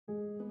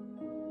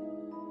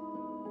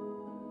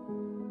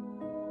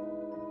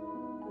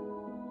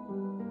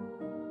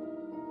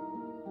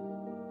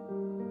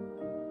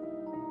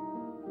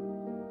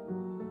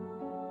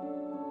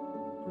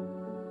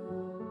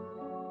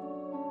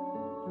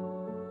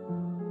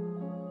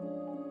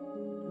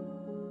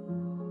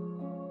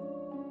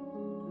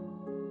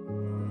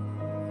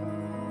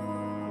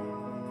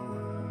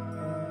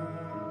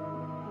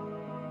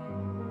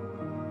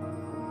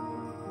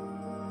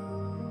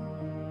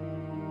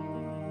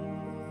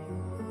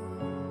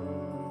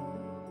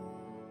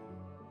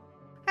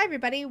Hi,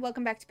 everybody.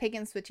 Welcome back to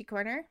Pagan's Witchy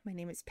Corner. My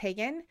name is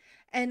Pagan,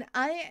 and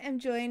I am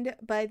joined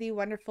by the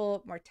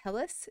wonderful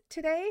Martellus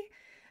today,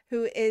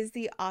 who is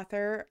the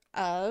author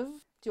of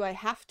Do I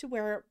Have to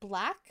Wear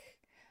Black?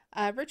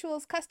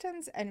 Rituals,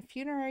 Customs, and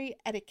Funerary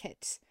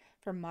Etiquette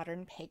for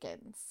Modern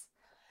Pagans.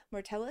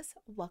 Martellus,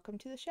 welcome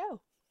to the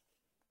show.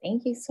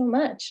 Thank you so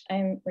much.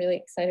 I'm really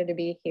excited to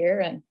be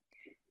here and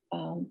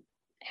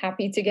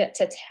happy to get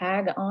to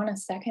tag on a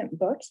second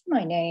book to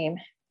my name.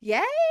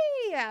 Yay!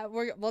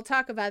 We'll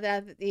talk about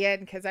that at the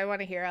end because I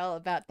want to hear all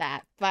about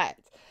that. But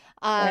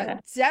Yeah.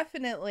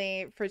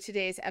 definitely for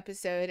today's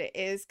episode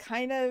is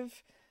kind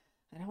of,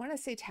 I don't want to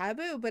say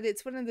taboo, but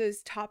it's one of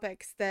those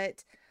topics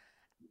that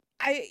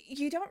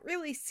you don't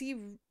really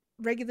see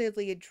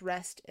regularly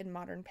addressed in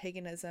modern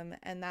paganism,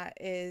 and that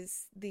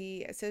is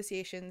the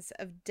associations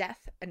of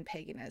death and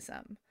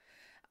paganism.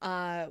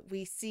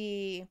 We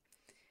see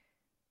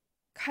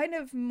kind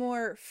of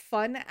more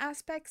fun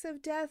aspects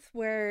of death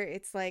where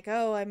it's like,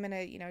 oh, I'm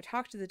gonna,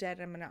 talk to the dead,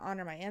 I'm gonna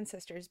honor my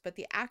ancestors, but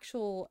the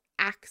actual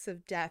acts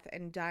of death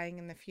and dying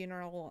in the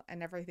funeral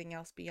and everything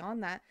else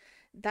beyond that,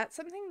 that's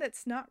something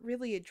that's not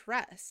really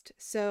addressed.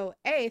 So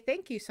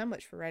thank you so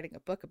much for writing a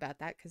book about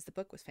that, because the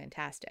book was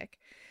fantastic.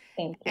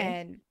 Thank you.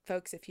 And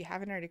folks, if you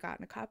haven't already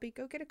gotten a copy,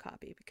 go get a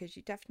copy because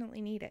you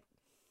definitely need it.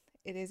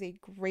 It is a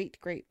great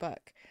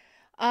book.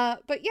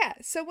 But yeah,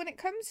 so when it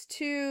comes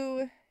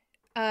to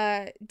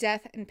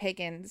death and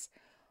pagans,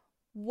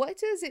 what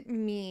does it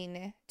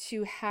mean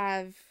to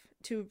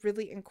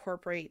really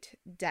incorporate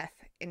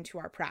death into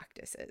our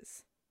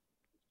practices?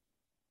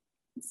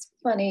 It's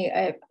funny.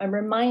 I'm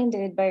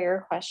reminded by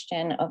your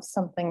question of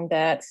something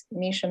that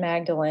Misha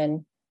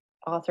Magdalene,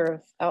 author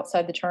of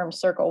Outside the Charm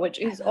Circle, which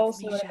I is love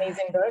also an Misha.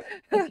 amazing book.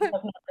 If you have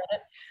not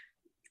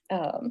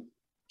read it,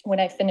 when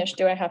I finished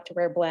Do I Have to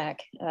Wear Black,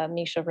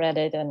 Misha read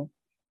it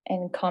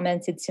and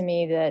commented to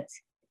me that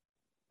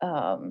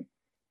um,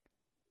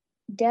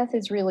 death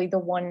is really the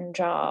one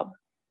job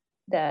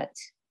that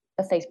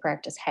a faith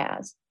practice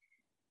has.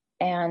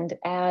 And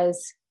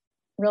as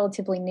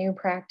relatively new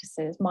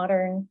practices,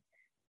 modern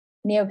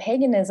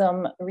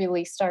neo-paganism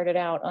really started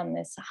out on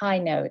this high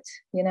note,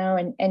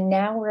 and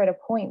now we're at a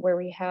point where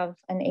we have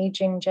an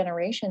aging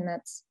generation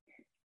that's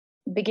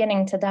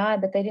beginning to die,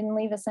 but they didn't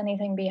leave us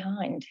anything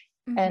behind.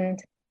 Mm-hmm. And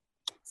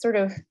sort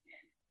of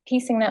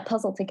piecing that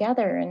puzzle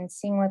together and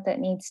seeing what that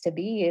needs to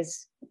be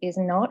is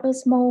not a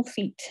small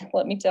feat,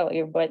 let me tell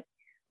you. But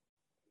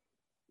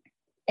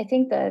I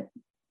think that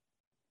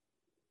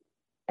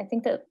I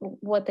think that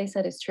what they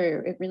said is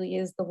true. It really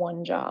is the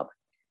one job.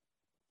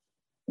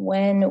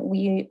 When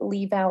we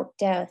leave out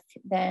death,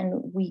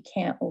 then we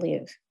can't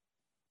live.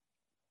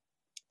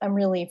 I'm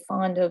really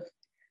fond of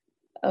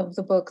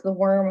the book The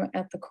Worm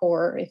at the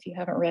Core. If you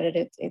haven't read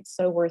it, it's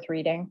so worth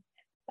reading.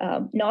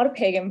 Not a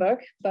pagan book,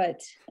 but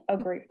a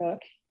great book.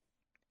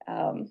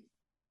 Um,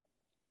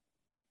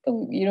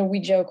 we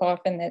joke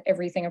often that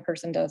everything a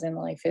person does in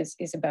life is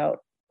about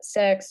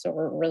sex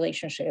or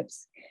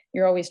relationships.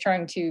 You're always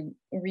trying to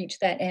reach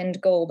that end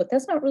goal, but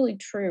that's not really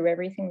true.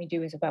 Everything we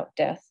do is about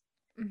death.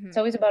 It's Mm-hmm.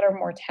 always about our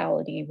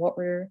mortality, what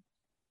we're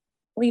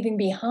leaving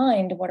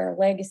behind, what our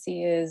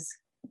legacy is,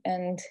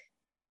 and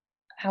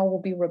how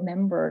we'll be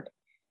remembered.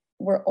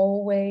 We're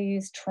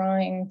always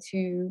trying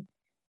to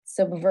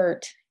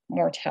subvert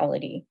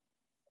mortality.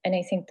 And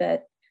I think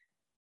that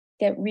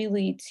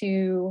really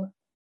to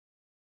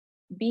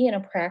be in a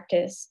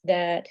practice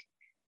that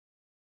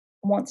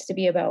wants to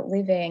be about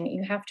living,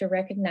 you have to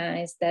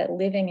recognize that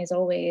living is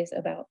always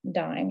about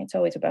dying. It's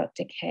always about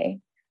decay.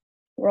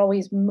 We're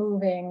always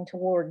moving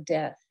toward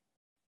death.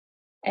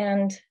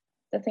 And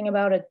the thing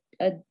about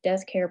a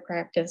death care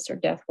practice or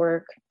death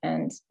work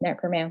and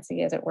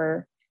necromancy, as it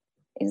were,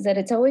 is that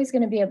it's always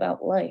going to be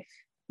about life,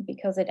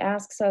 because it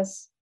asks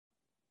us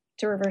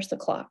to reverse the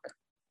clock,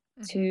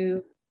 Mm-hmm.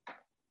 to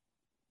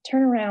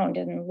turn around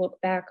and look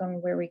back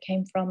on where we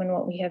came from and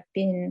what we have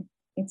been.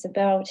 It's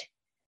about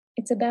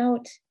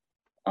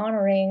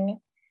honoring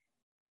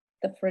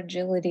the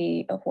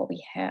fragility of what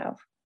we have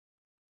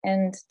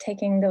and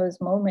taking those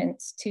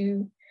moments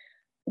to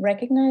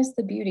recognize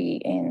the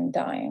beauty in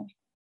dying.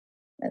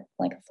 That,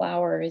 like a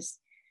flower, is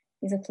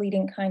a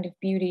fleeting kind of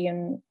beauty,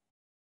 and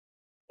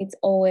it's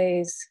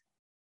always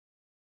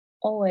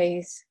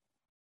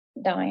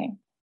dying.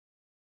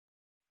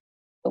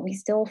 But we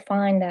still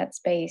find that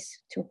space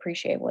to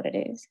appreciate what it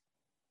is.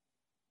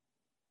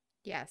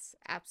 Yes,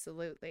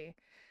 absolutely.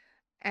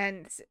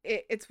 And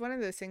it's one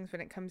of those things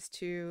when it comes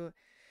to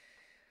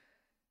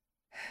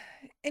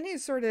any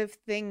sort of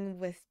thing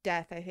with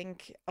death. I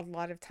think a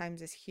lot of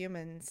times as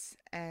humans,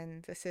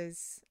 and this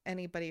is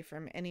anybody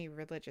from any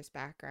religious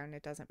background,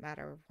 it doesn't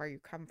matter where you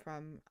come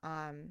from,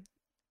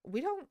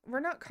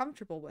 we're not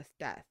comfortable with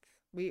death.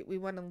 We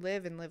want to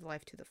live and live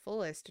life to the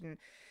fullest. And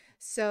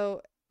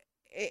so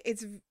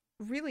it's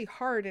really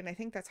hard, and I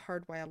think that's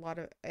hard why a lot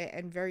of,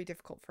 and very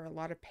difficult for a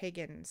lot of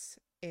pagans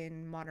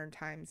in modern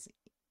times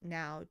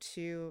now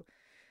to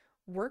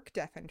work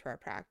death into our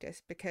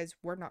practice because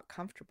we're not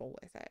comfortable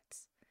with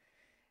it,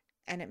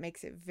 and it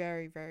makes it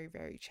very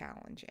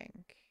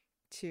challenging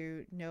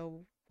to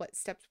know what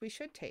steps we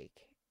should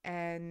take.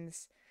 And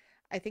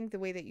I think the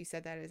way that you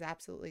said that is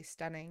absolutely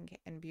stunning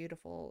and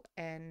beautiful,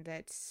 and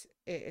that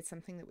it's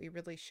something that we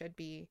really should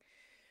be.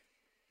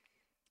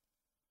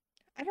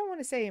 I don't want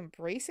to say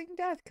embracing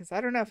death because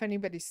I don't know if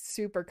anybody's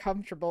super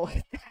comfortable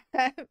with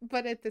that,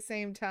 but at the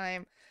same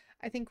time,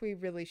 I think we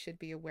really should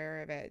be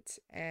aware of it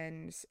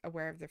and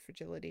aware of the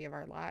fragility of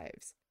our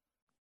lives.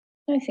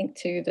 I think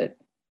too that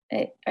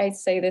I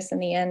say this in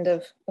the end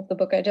of the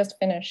book I just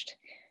finished.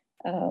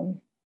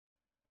 Um,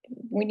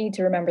 we need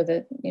to remember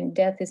that, you know,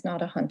 death is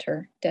not a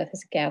hunter, death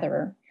is a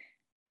gatherer.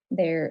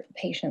 They're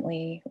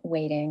patiently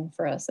waiting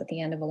for us at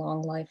the end of a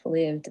long life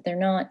lived. They're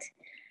not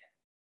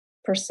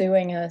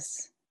pursuing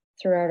us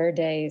throughout our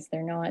days.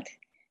 They're not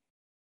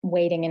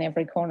waiting in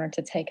every corner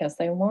to take us.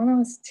 They want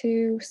us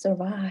to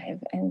survive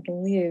and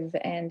live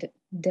and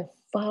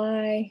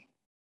defy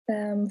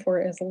them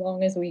for as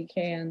long as we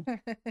can.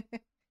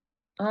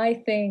 I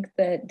think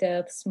that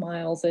death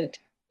smiles at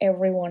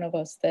every one of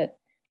us that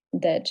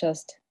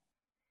just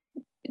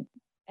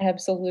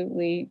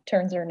absolutely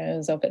turns our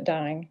nose up at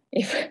dying.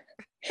 If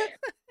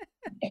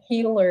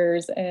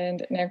healers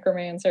and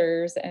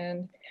necromancers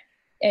and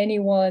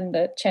anyone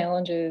that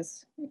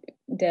challenges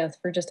death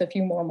for just a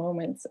few more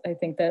moments, I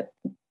think that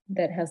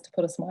that has to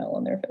put a smile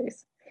on their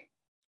face.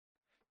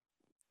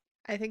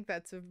 I think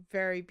that's a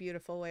very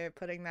beautiful way of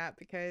putting that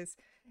because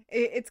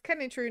it's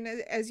kind of true. And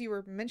as you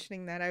were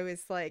mentioning that, I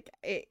was like,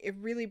 it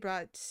really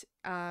brought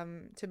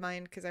to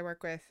mind because I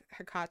work with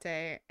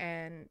Hecate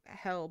and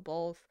Hel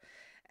both.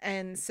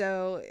 And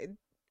so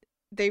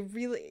they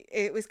really,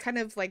 it was kind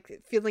of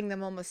like feeling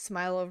them almost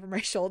smile over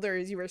my shoulder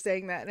as you were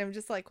saying that. And I'm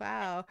just like,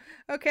 wow,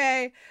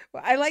 okay,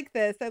 well, I like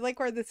this. I like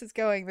where this is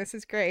going. This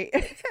is great.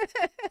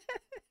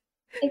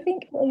 I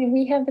think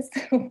we have this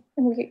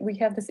we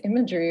have this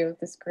imagery of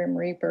this grim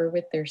reaper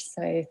with their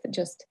scythe.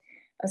 Just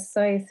a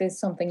scythe is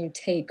something you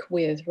take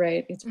with,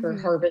 right? It's for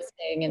Hmm.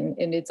 harvesting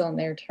and it's on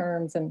their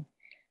terms and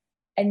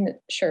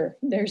sure,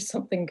 there's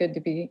something good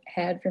to be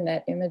had from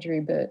that imagery,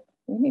 but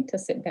we need to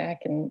sit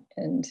back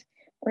and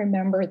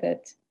remember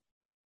that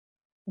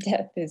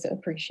death is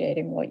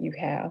appreciating what you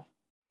have.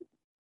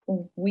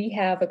 We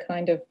have a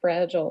kind of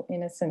fragile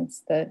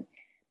innocence that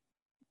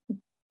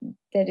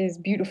is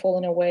beautiful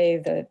in a way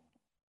that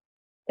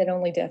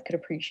only death could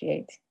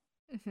appreciate.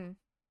 Hmm.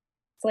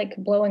 It's like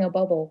blowing a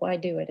bubble. Why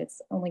do it?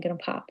 It's only going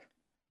to pop.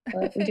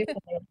 But we do it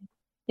anyway,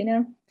 you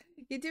know?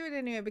 You do it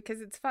anyway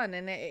because it's fun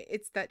and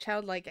it's that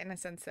childlike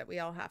innocence that we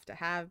all have to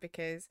have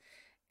because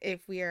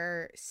if we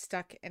are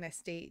stuck in a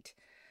state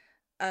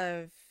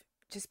of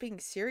just being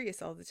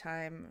serious all the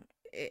time,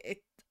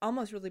 it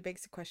almost really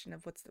begs the question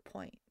of what's the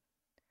point?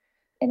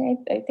 And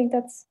I think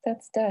that's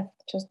death,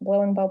 just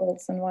blowing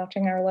bubbles and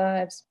watching our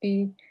lives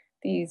be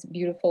these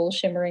beautiful,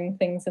 shimmering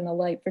things in the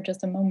light for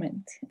just a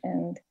moment.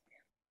 And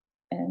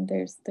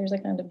there's a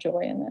kind of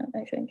joy in that,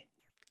 I think.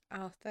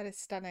 Oh, that is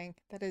stunning.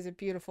 That is a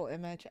beautiful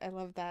image. I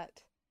love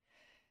that.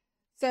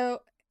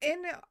 So,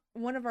 in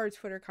one of our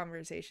Twitter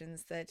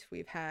conversations that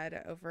we've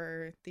had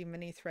over the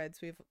many threads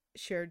we've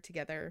shared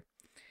together,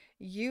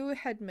 you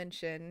had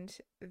mentioned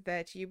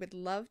that you would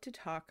love to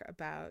talk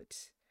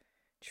about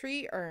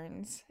tree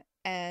urns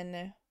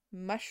and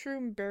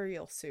mushroom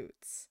burial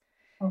suits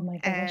Oh my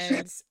gosh.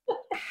 and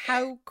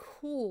how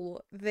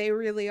cool they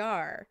really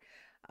are.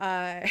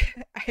 I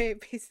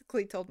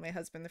basically told my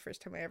husband the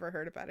first time I ever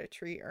heard about a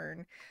tree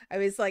urn, I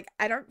was like,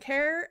 I don't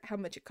care how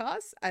much it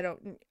costs. I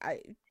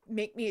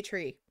make me a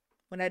tree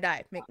when I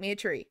die. Make me a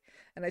tree.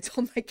 And I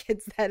told my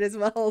kids that as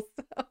well.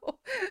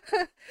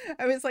 So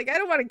I was like, I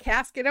don't want a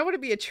casket. I want to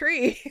be a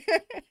tree.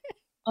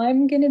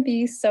 I'm gonna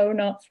be so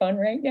not fun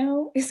right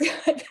now.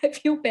 I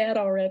feel bad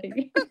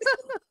already.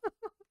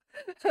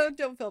 Oh,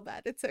 don't feel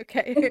bad. It's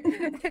okay.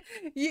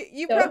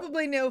 You So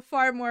probably know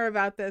far more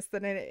about this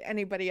than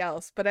anybody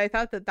else, but I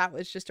thought that that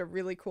was just a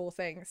really cool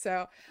thing.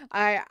 So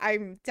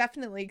I'm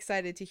definitely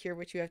excited to hear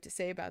what you have to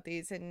say about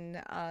these and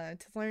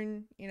to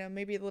learn,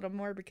 maybe a little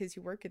more because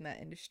you work in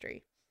that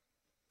industry.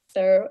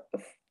 so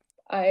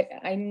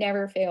I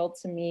never fail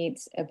to meet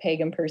a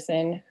pagan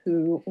person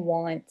who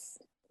wants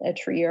a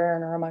tree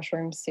urn or a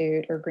mushroom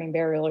suit or green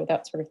burial or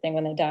that sort of thing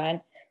when they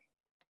die.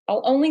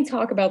 I'll only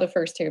talk about the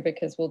first two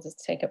because we'll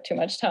just take up too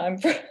much time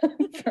for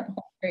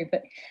all three.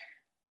 But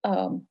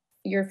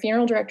your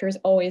funeral director is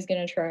always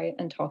going to try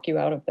and talk you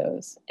out of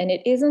those. And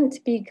it isn't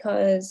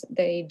because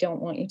they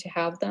don't want you to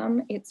have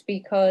them, it's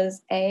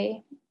because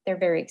A, they're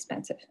very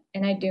expensive.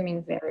 And I do Hmm.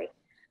 mean very.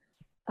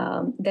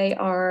 They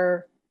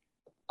are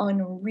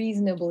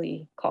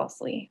unreasonably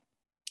costly.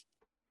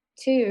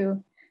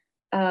 Two,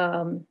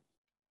 um,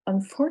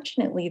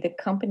 unfortunately, the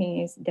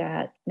companies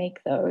that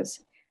make those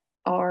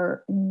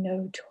are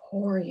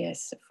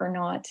notorious for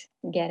not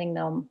getting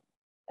them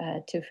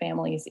to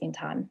families in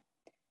time.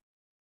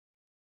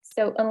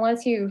 So,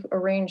 unless you've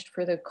arranged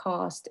for the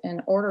cost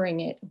and ordering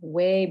it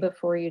way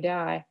before you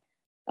die,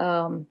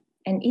 and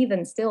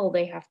even still,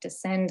 they have to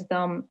send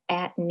them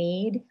at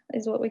need,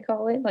 is what we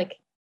call it. Like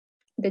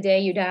the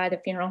day you die,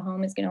 the funeral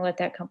home is going to let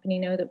that company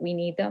know that we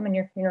need them and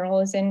your funeral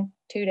is in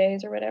 2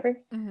 days or whatever.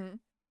 Hmm.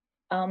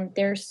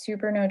 They're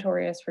super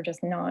notorious for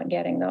just not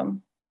getting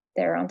them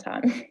there on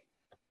time,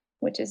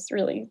 which is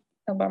really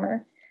a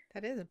bummer.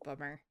 That is a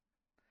bummer.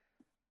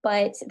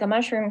 But the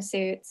mushroom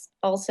suits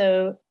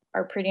also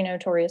are pretty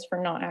notorious for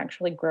not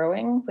actually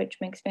growing, which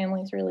makes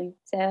families really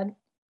sad.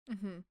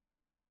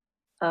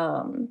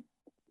 Mm-hmm.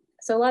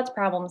 So lots of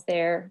problems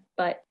there.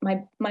 But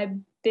my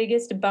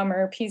biggest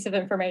bummer piece of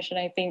information,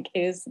 I think,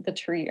 is the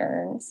tree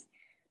urns.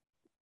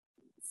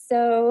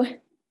 So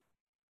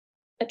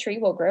a tree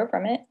will grow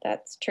from it.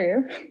 That's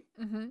true.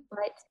 Mm-hmm.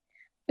 But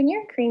when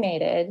you're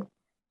cremated,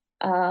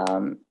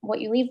 what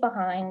you leave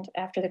behind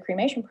after the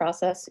cremation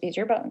process is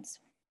your bones.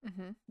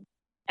 Mm-hmm.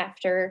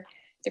 After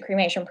the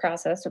cremation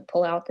process, we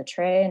pull out the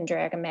tray and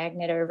drag a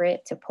magnet over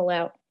it to pull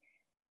out,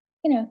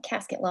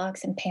 casket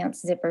locks and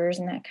pants zippers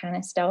and that kind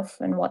of stuff.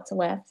 And what's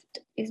left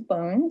is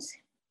bones,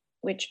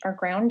 which are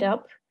ground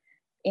up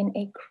in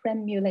a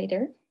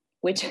cremulator,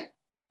 which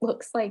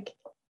looks like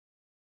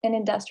an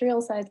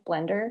industrial sized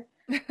blender.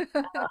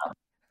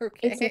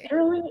 It's Okay.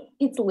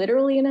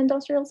 literally an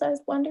industrial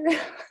sized blender.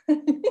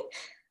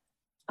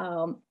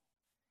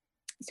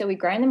 So we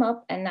grind them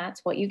up, and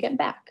that's what you get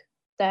back.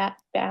 That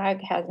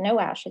bag has no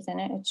ashes in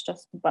it; it's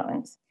just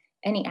bones.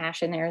 Any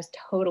ash in there is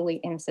totally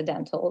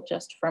incidental,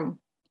 just from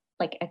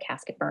like a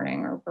casket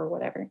burning or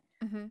whatever.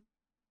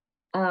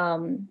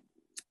 Mm-hmm.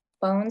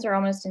 Bones are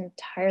almost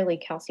entirely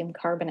calcium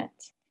carbonate.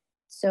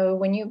 So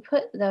when you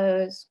put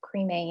those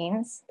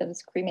cremains,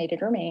 those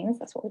cremated remains,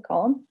 that's what we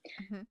call them,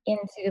 Mm-hmm.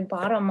 into the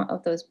bottom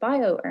of those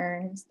bio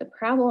urns, the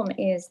problem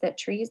is that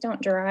trees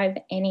don't derive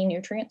any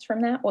nutrients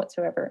from that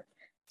whatsoever.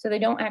 So they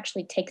don't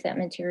actually take that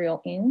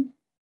material in.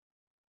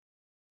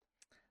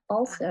 Ah,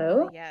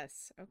 Also,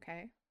 yes.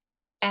 Okay.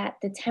 at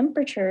the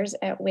temperatures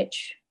at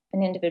which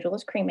an individual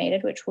is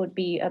cremated, which would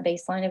be a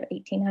baseline of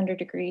 1800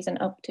 degrees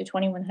and up to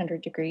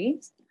 2100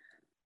 degrees,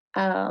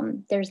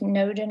 there's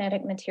no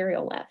genetic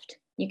material left.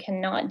 You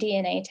cannot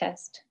DNA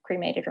test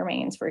cremated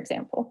remains, for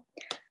example.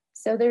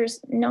 So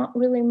there's not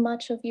really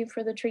much of you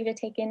for the tree to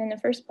take in the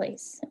first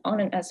place on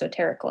an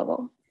esoteric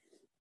level.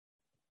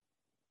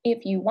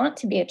 If you want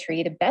to be a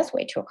tree, the best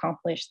way to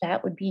accomplish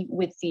that would be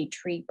with the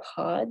tree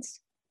pods,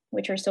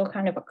 which are still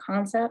kind of a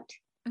concept,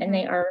 and Mm-hmm.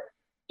 they are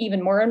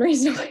even more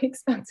unreasonably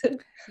expensive,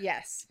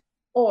 Yes.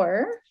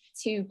 or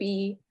to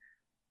be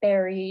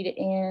buried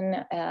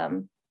in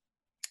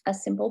a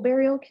simple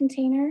burial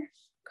container,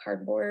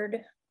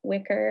 cardboard,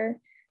 wicker,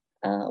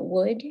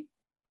 wood,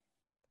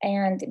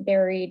 and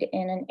buried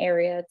in an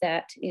area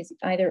that is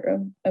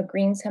either a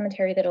green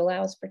cemetery that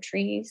allows for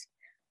trees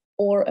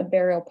or a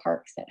burial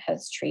park that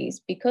has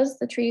trees, because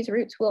the tree's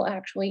roots will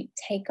actually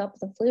take up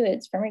the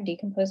fluids from a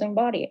decomposing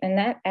body. And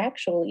that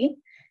actually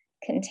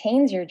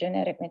contains your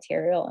genetic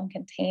material and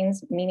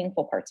contains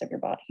meaningful parts of your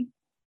body.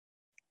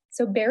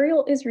 So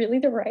burial is really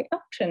the right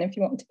option if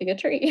you want to be a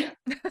tree.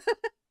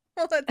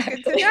 Well, that's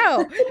good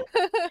to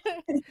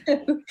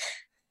know.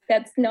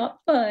 That's not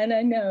fun.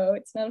 I know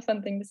it's not a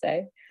fun thing to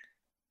say.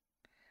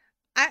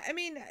 I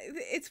mean,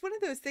 it's one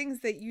of those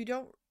things that you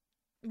don't,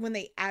 when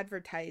they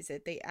advertise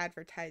it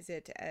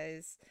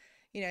as,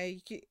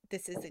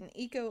 this is an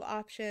eco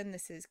option,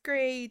 this is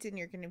great, and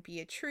you're going to be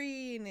a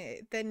tree.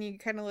 And then you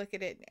kind of look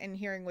at it and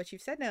hearing what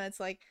you've said now, it's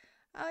like,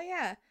 oh,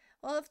 yeah.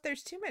 Well, if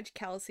there's too much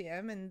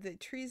calcium and the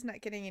tree's not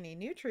getting any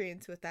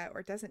nutrients with that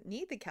or doesn't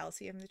need the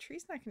calcium, the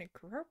tree's not going to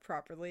grow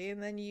properly.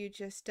 And then you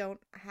just don't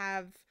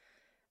have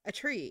a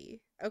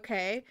tree.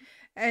 Okay.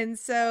 And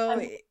so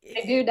I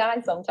do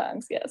die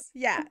sometimes, yes.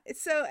 yeah.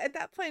 So at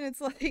that point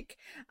it's like,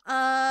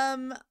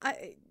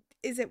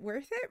 is it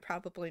worth it?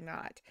 Probably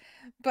not.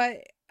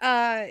 But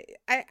I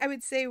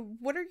would say,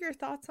 what are your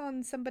thoughts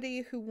on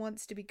somebody who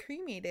wants to be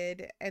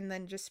cremated and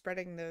then just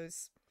spreading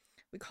those,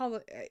 we call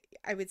it,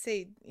 I would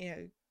say,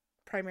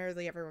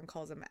 primarily everyone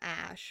calls them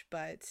ash,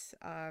 but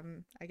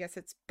I guess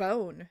it's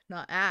bone,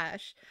 not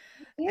ash.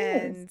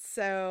 Yes, And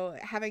so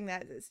having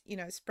that,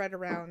 spread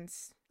around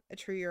a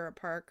tree or a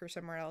park or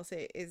somewhere else,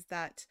 is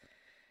that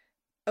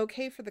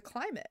okay for the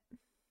climate?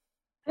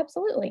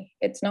 absolutely.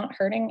 It's not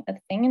hurting a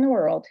thing in the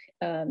world.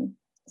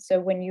 So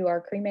when you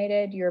are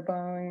cremated, your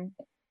bone,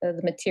 the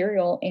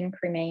material in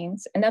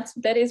cremains, and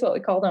that is what we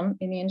call them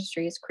in the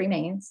industry, is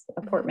cremains, a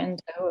Mm-hmm.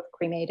 portmanteau of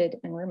cremated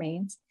and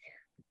remains.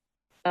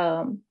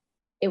 Um,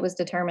 it was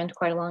determined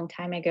quite a long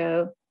time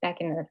ago, back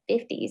in the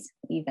 50s,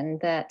 even,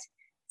 that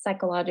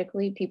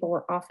psychologically people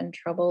were often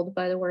troubled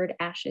by the word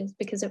ashes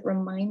because it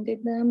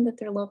reminded them that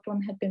their loved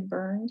one had been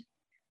burned.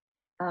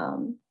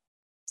 Um,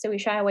 so we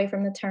shy away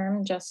from the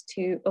term just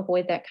to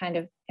avoid that kind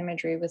of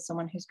imagery with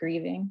someone who's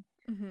grieving.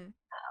 Mm-hmm.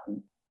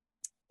 Um,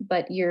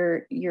 but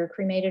your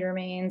cremated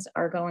remains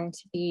are going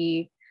to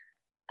be,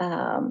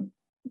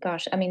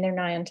 gosh, I mean, they're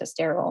nigh unto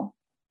sterile.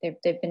 They've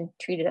been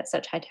treated at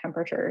such high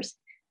temperatures,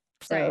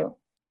 Right. so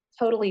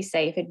totally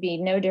safe. It'd be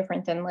no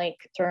different than like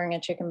throwing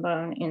a chicken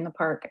bone in the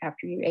park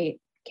after you ate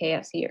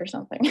KFC or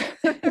something.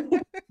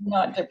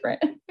 Not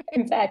different.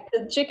 In fact,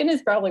 the chicken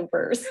is probably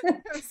worse. I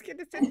was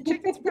gonna say the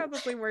chicken's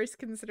probably worse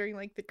considering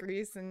like the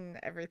grease and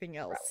everything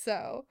else.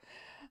 So,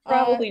 uh,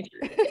 Probably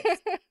true. Yes.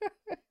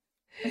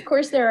 Of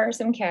course, there are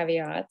some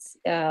caveats.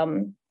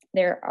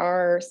 There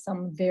are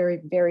some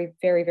very, very,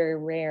 very, very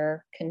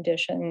rare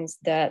conditions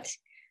that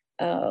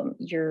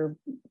your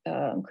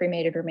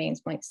cremated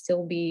remains might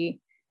still be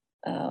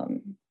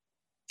um,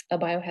 a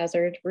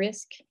biohazard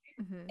risk,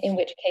 Hmm. in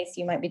which case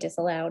you might be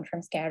disallowed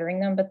from scattering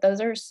them. But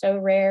those are so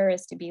rare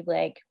as to be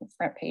like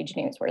front page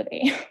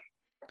newsworthy.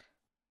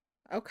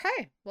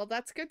 Okay, well,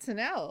 that's good to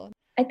know.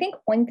 I think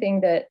one thing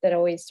that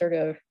always sort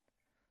of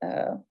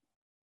uh,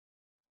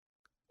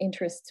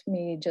 interests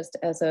me, just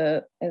as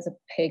a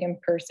pagan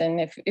person,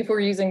 if we're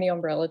using the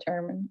umbrella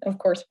term, and of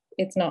course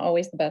it's not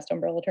always the best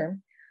umbrella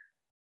term,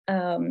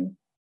 um,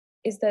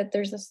 is that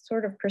there's a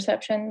sort of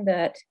perception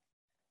that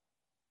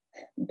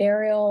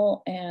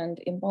burial and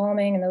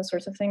embalming and those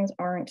sorts of things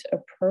aren't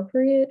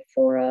appropriate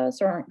for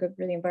us or aren't good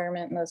for the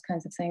environment and those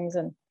kinds of things.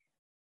 And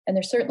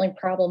there's certainly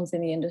problems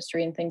in the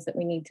industry and things that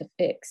we need to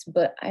fix.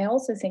 But I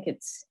also think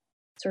it's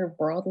sort of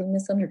broadly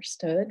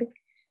misunderstood.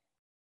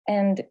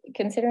 And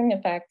considering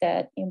the fact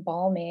that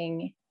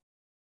embalming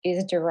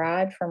is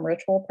derived from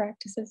ritual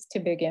practices to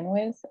begin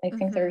with, I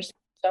think Hmm. there's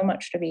so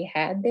much to be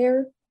had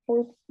there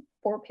for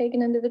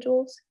pagan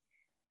individuals.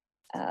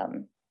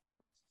 Um,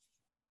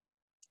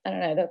 I don't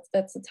know.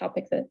 That's a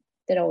topic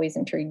that always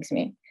intrigues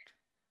me.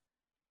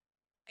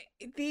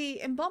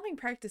 The embalming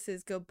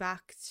practices go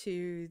back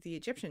to the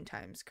Egyptian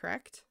times,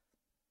 correct?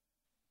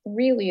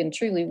 Really and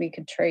truly, we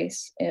could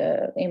trace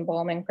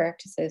embalming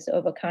practices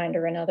of a kind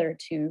or another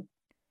to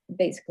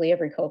basically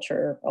every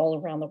culture all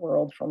around the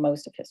world for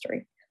most of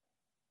history.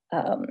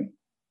 Um,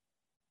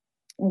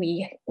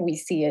 we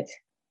see it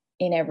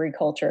in every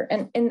culture,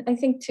 and I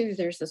think too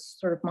there's this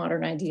sort of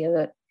modern idea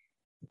that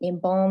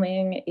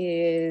embalming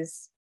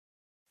is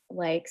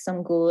like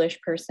some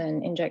ghoulish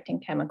person injecting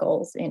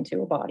chemicals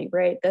into a body,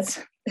 right? That's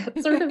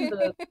sort of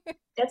the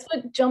that's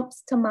what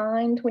jumps to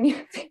mind when you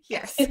think of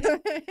Yes. it.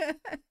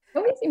 I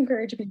always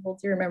encourage people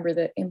to remember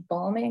that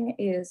embalming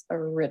is a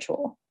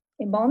ritual.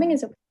 Embalming Hmm.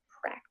 is a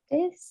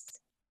practice,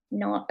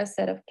 not a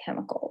set of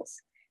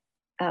chemicals.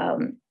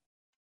 Um,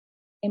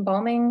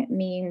 Embalming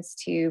means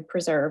to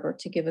preserve or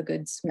to give a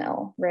good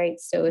smell, right?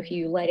 So if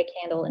you Hmm. light a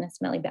candle in a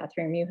smelly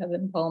bathroom, you have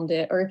embalmed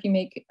it. Or if you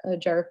make a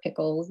jar of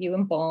pickles, you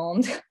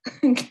embalmed.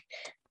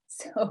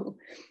 So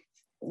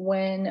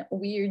when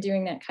we are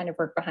doing that kind of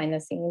work behind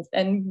the scenes,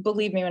 and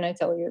believe me when I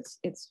tell you,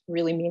 it's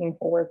really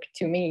meaningful work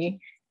to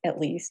me, at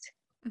least.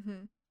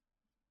 Hmm.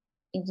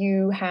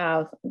 You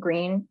have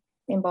green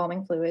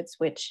embalming fluids,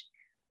 which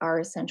are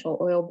essential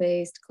oil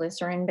based,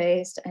 glycerin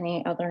based,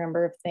 any other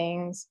number of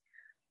things.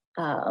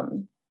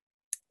 Um,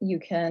 you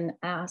can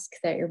ask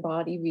that your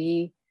body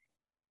be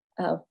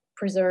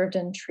preserved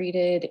and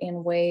treated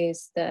in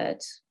ways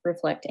that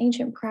reflect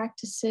ancient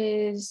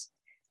practices.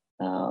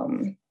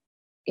 Um,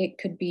 it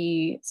could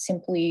be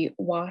simply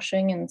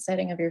washing and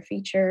setting of your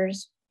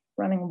features,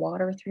 running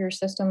water through your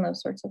system,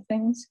 those sorts of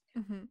things.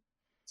 Hmm.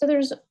 So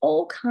there's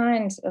all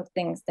kinds of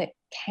things that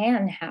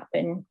can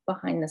happen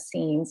behind the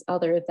scenes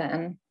other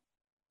than,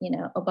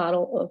 a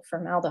bottle of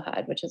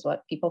formaldehyde, which is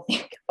what people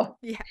think of.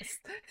 Yes.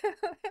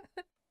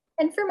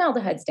 And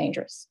formaldehyde's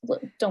dangerous.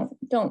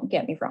 Don't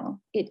get me wrong.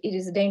 It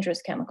is a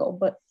dangerous chemical,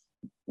 but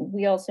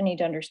we also need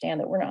to understand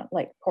that we're not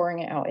like pouring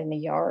it out in the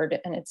yard,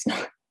 and it's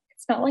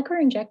not like we're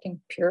injecting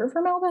pure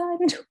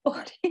formaldehyde into a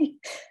body.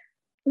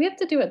 We have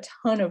to do a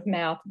ton of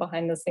math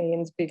behind the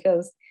scenes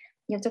because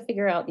you have to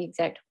figure out the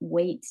exact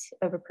weight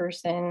of a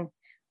person,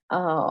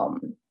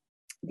 um,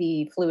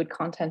 the fluid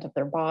content of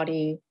their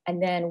body,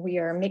 and then we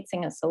are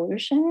mixing a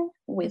solution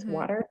with Hmm.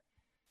 water.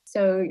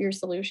 So your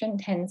solution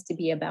tends to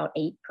be about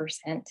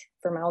 8%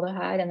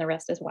 formaldehyde, and the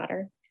rest is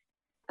water.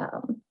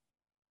 Um,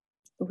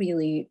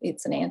 Really,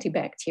 it's an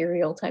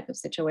antibacterial type of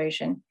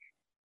situation.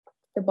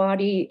 The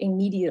body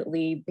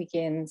immediately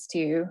begins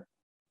to,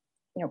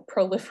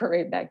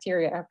 proliferate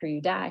bacteria after you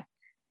die,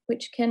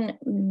 which can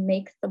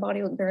make the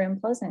body look very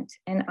unpleasant.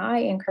 And I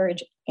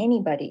encourage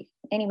anybody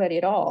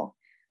at all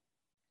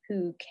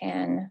who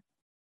can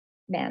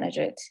manage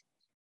it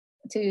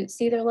to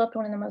see their loved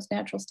one in the most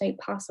natural state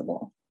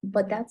possible.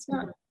 But Hmm. that's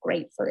not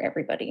great for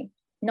everybody.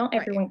 Not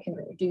Right. everyone can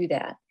do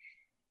that.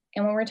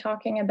 And when we're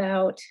talking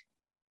about,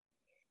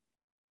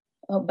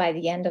 oh, by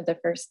the end of the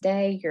first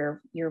day,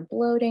 you're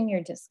bloating,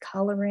 you're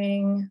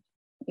discoloring,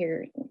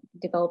 you're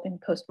developing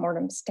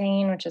postmortem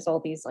stain, which is all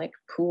these like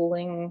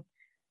pooling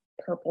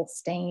purple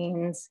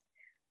stains.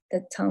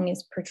 The tongue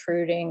is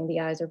protruding, the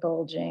eyes are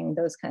bulging,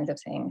 those kinds of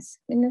things.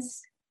 And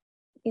this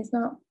is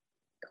not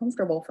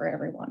comfortable for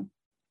everyone.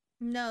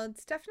 No,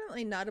 it's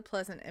definitely not a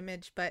pleasant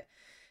image, but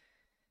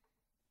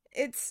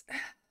it's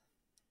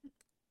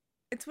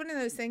it's one of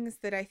those things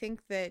that I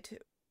think that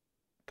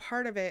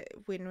part of it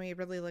when we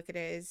really look at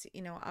it is,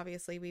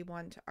 obviously we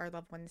want our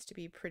loved ones to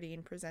be pretty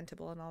and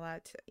presentable and all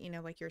that,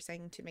 like you're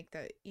saying, to make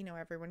the,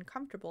 everyone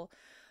comfortable.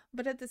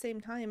 But at the same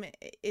time,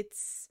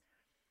 it's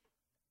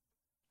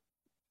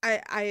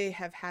I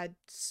have had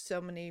so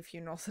many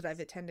funerals that I've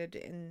attended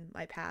in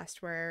my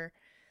past where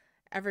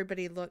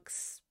everybody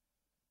looks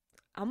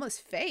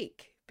almost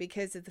fake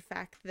because of the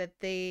fact that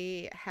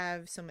they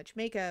have so much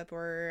makeup,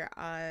 or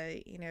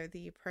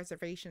the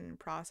preservation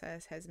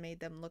process has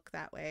made them look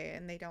that way,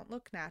 and they don't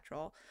look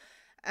natural.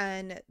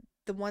 And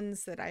the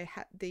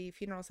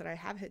funerals that I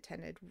have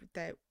attended,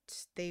 that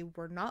they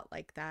were not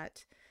like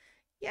that.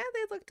 Yeah,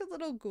 they looked a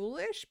little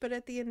ghoulish, but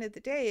at the end of the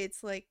day,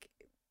 it's like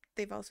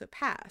they've also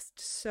passed.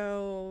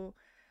 So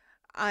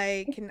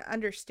I can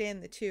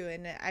understand the two,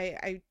 and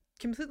I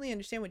completely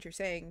understand what you're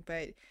saying,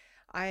 but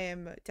I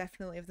am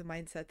definitely of the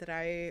mindset that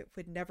I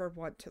would never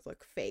want to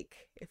look fake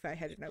if I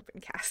had an open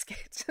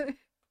casket.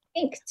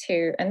 Think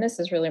too, and this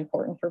is really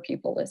important for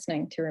people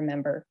listening to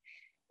remember,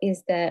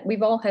 is that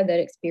we've all had that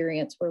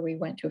experience where we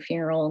went to a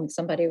funeral and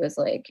somebody was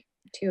like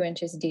 2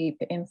 inches deep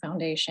in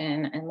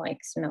foundation and like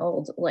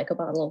smelled like a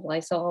bottle of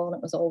Lysol and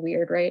it was all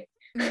weird, right?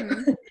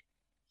 Hmm.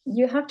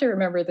 You have to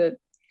remember that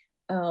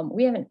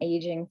we have an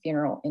aging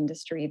funeral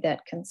industry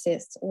that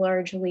consists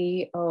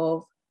largely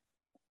of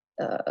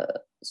uh,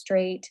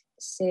 straight,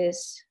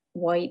 cis,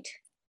 white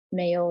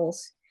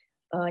males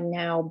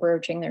now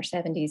broaching their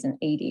 70s and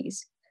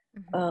 80s.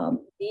 Hmm.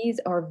 These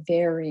are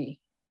very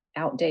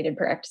outdated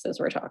practices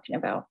we're talking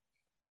about.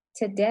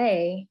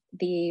 Today,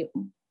 the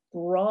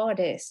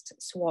broadest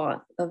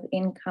swath of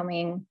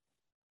incoming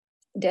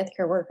death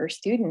care worker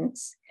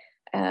students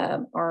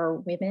are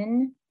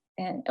women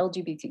and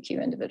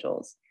LGBTQ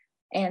individuals.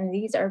 And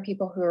these are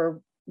people who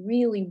are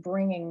really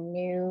bringing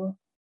new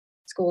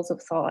schools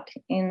of thought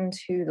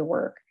into the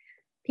work.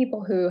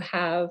 People who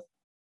have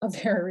a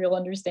very real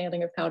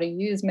understanding of how to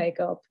use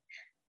makeup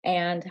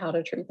and how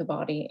to treat the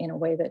body in a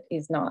way that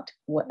is not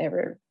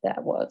whatever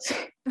that was,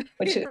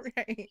 which is,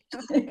 Right.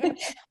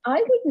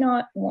 I would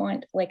not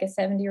want like a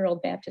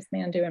 70-year-old Baptist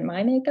man doing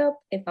my makeup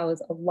if I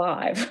was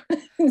alive.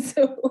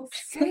 So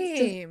let's just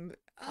Same.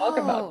 talk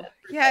about Oh, that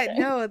for yeah, a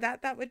second. no,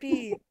 that would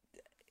be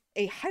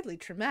a highly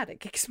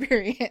traumatic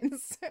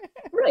experience.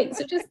 Right.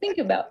 So just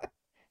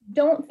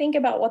don't think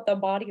about what the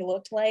body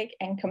looked like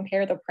and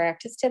compare the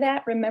practice to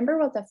that. Remember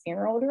what the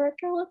funeral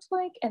director looked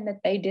like and that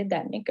they did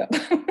that makeup.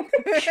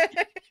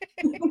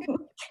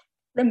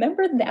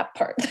 Remember that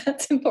part.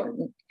 That's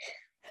important.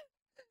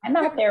 I'm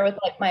out there with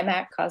like my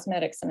MAC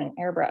Cosmetics and an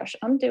airbrush.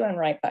 I'm doing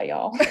right by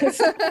y'all.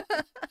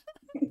 I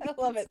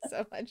love it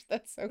so much.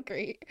 That's so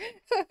great.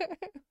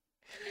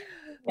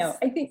 No,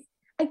 I think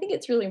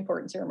it's really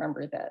important to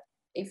remember that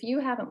if you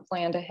haven't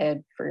planned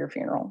ahead for your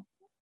funeral,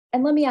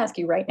 and let me ask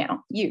you right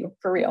now, you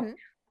for real, Mhm.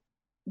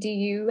 do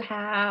you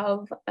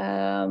have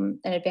an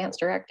advance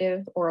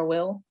directive or a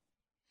will?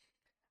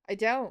 I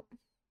don't.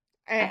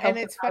 A And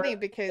healthcare it's power funny of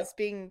because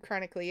being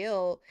chronically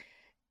ill,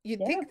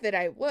 you'd yeah, think that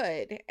I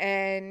would.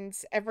 And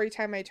every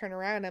time I turn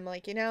around, I'm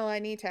like, I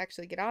need to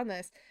actually get on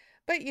this.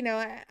 But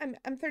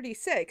I'm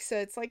 36, so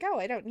it's like, oh,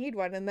 I don't need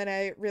one. And then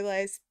I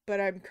realize, but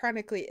I'm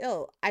chronically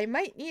ill. I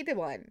might need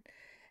one.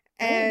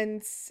 right.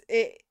 And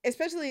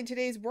especially in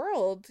today's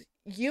world,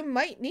 you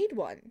might need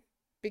one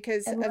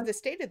because And of the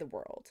state of the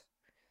world.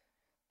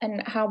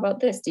 and how about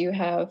this? Do you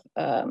have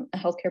a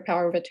healthcare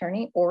power of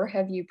attorney, or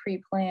have you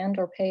pre-planned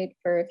or paid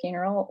for a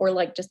funeral, or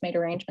like just made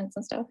arrangements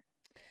and stuff?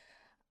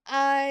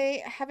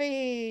 I have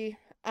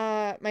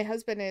my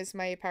husband is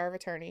my power of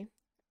attorney,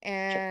 Sure.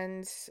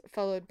 and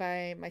followed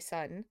by my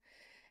son.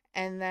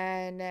 And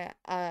then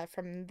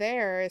from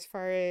there, as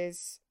far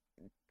as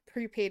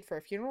prepaid for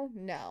a funeral,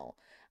 no.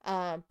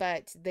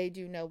 But they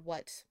do know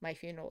what my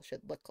funeral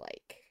should look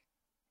like.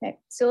 Okay.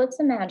 So let's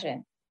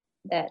imagine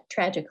that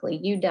tragically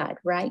you died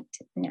right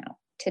now,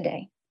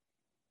 today.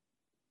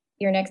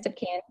 Your next of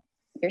kin,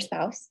 your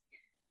spouse,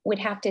 would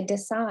have to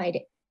decide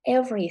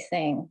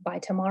everything by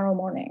tomorrow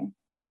morning.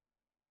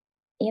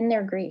 In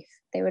their grief,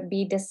 they would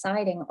be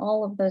deciding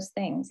all of those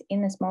things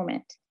in this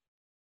moment.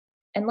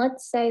 And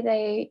let's say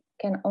they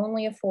can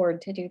only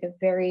afford to do the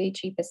very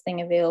cheapest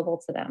thing available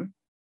to them,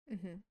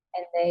 Hmm.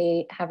 and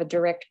they have a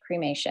direct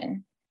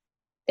cremation.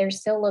 They're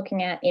still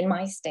looking at, in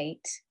my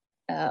state,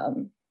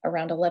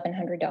 around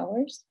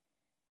 $1,100.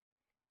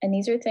 And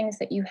these are things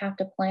that you have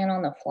to plan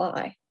on the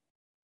fly.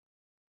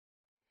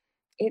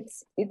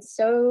 It's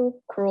so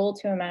cruel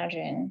to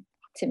imagine,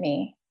 to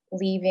me,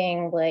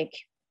 leaving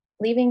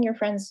your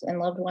friends and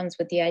loved ones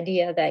with the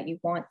idea that you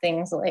want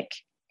things like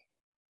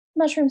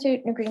mushroom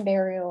soup and a green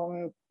burial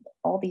and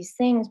all these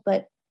things,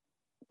 but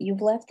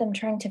you've left them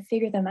trying to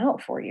figure them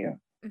out for you.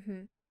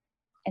 Hmm.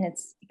 And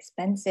it's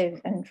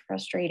expensive and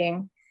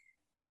frustrating.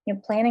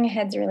 Planning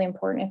ahead is really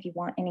important if you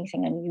want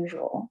anything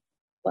unusual.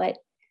 But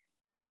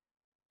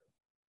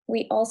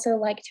we also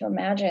like to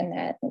imagine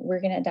that we're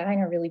going to die in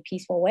a really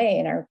peaceful way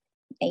in our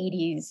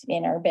 80s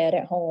in our bed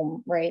at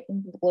home, right?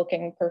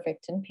 Looking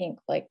perfect and pink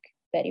like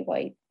Betty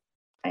White,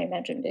 I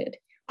imagine, did.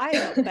 I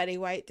hope Betty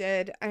White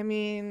did. I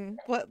mean,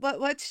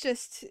 let's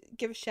just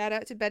give a shout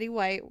out to Betty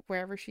White,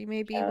 wherever she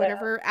may be, Shout out.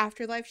 whatever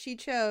afterlife she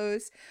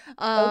chose.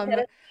 Go get Um,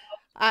 it.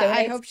 I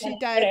Donate hope some she money.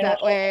 Put it died in a that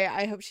hole. way.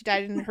 I hope she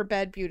died in her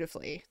bed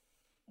beautifully.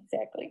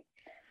 Exactly.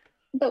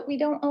 But we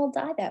don't all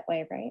die that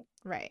way, right?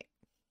 Right.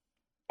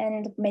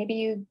 And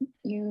maybe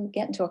you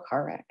get into a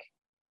car wreck,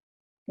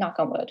 knock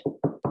on wood,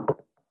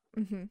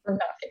 Hmm. or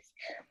not.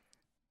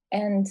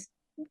 And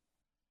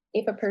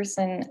if a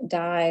person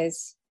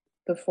dies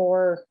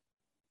before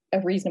a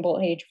reasonable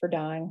age for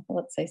dying,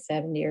 let's say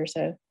 70 or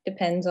so,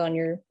 depends on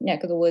your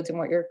neck of the woods and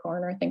what your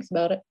coroner thinks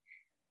about it,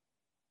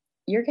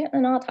 you're getting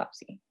an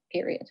autopsy,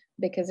 period,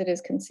 because it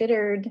is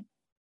considered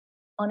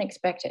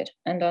unexpected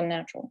and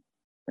unnatural,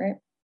 right?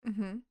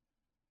 Mm-hmm.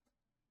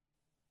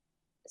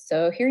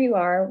 So here you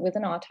are with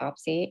an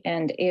autopsy,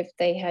 and if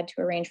they had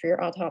to arrange for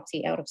your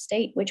autopsy out of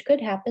state, which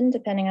could happen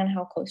depending on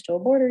how close to a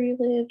border you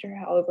lived or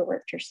how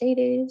overworked your state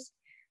is,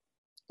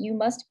 you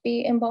must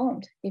be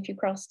embalmed if you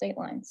cross state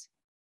lines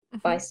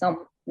by Mm-hmm.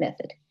 some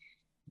method.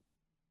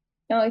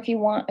 Now, if you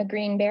want a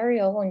green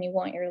burial and you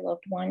want your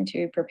loved one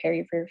to prepare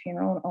you for your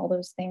funeral and all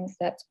those things,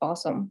 that's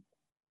awesome.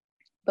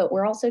 But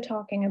we're also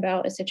talking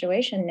about a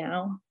situation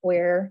now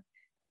where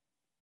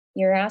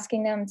you're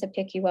asking them to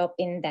pick you up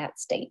in that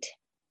state.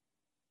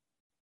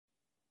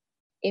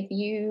 If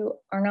you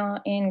are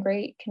not in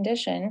great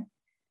condition,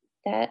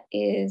 that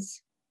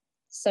is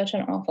such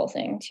an awful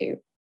thing to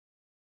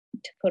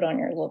put on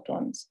your loved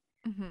ones.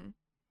 Mm-hmm.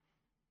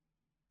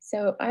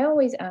 So I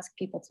always ask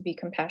people to be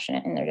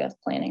compassionate in their death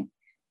planning.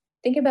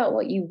 Think about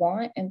what you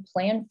want and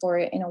plan for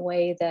it in a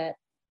way that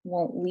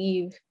won't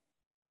leave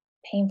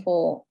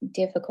painful,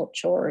 difficult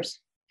chores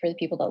for the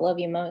people that love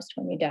you most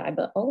when you die,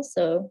 but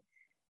also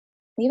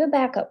leave a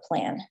backup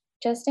plan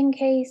just in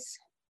case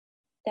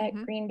that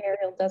Mm-hmm. green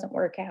burial doesn't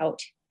work out.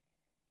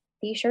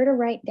 Be sure to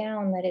write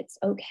down that it's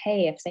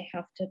okay if they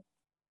have to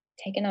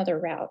take another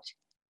route,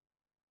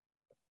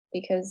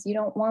 because you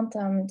don't want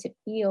them to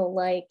feel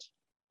like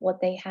what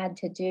they had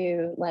to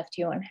do left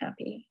you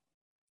unhappy.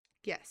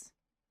 Yes.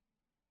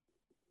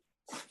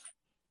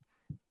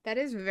 That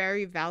is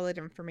very valid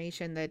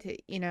information that,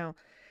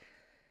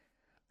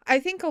 I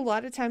think a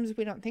lot of times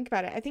we don't think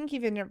about it. I think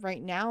even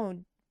right now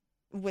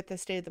with the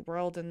state of the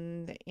world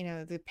and,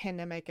 the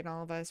pandemic and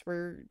all of us,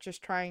 we're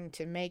just trying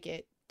to make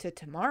it to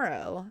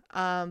tomorrow.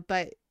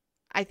 But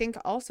I think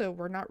also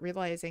we're not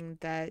realizing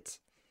that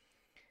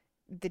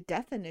the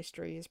death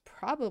industry is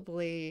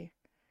probably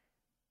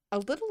a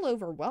little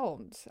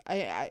overwhelmed.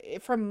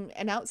 From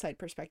an outside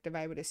perspective,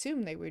 I would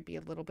assume they would be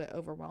a little bit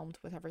overwhelmed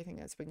with everything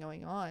that's been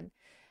going on.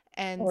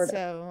 And Or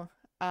so,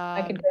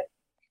 I could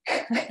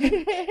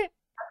um,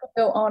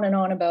 go on and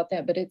on about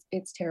that, but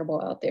it's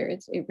terrible out there.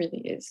 It really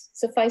is.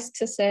 Suffice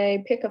to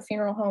say, pick a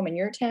funeral home in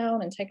your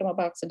town and take them a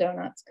box of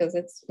donuts because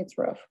it's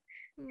rough.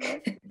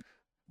 mm,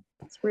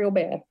 It's real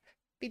bad.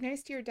 be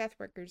nice to your death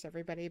workers,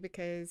 everybody,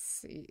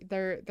 because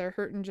they're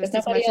hurting There's just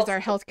as nobody much as else.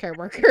 our healthcare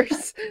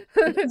workers.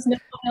 Because no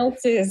one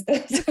else is.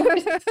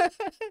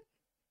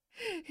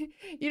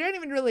 You don't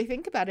even really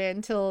think about it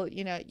until,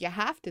 you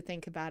have to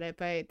think about it,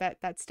 but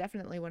that's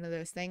definitely one of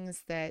those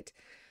things that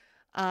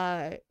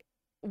uh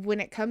when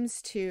it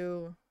comes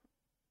to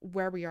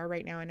where we are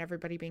right now and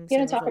everybody being You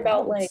so know, talk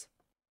about overwhelmed.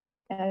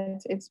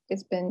 like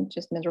it's been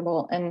just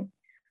miserable, and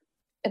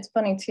it's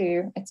funny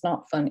too. It's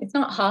not fun. It's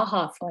not ha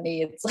ha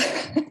funny. It's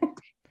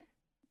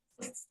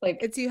it's like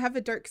It's you have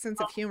a dark sense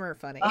of humor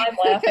funny. I'm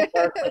laughing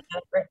darkly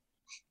at it.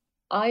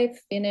 I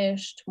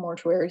finished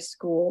mortuary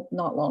school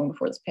not long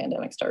before this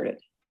pandemic started.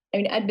 I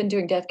mean, I'd been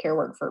doing death care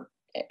work for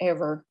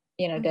ever,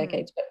 Hmm.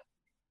 decades, but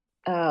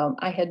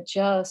I had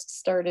just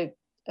started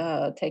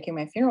taking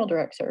my funeral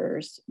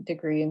director's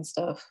degree and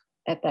stuff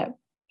at that,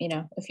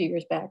 a few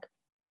years back.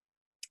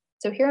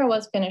 So here I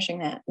was finishing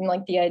that. And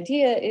like the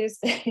idea is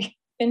that you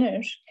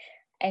finish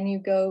and you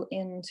go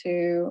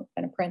into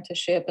an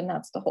apprenticeship, and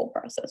that's the whole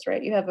process,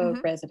 right? You have a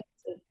Hmm.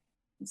 residency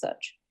and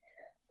such.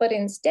 But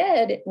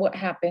instead, what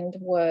happened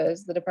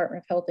was the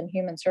Department of Health and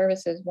Human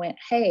Services went,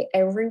 hey,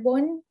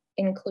 everyone,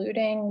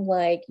 including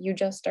like you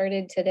just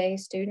started today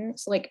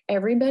students, like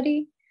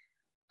everybody,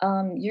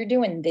 you're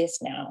doing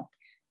this now.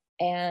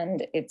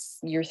 And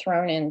you're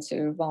thrown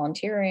into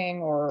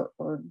volunteering or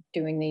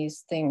doing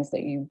these things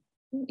that you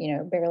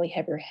barely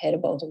have your head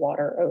above the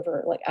water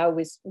over. Like I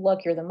was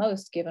luckier than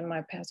most given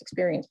my past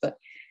experience, but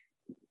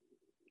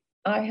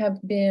I have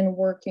been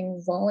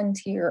working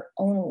volunteer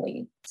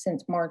only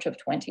since March of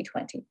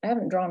 2020. I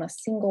haven't drawn a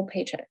single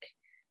paycheck.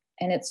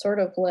 And it's sort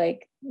of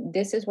like,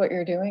 this is what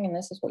you're doing and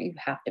this is what you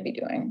have to be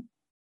doing.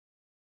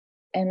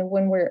 And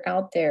when we're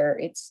out there,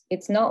 it's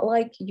not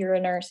like you're a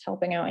nurse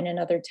helping out in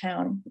another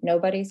town.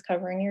 Nobody's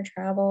covering your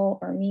travel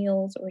or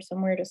meals or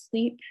somewhere to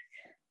sleep.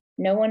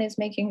 No one is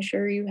making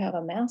sure you have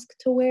a mask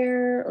to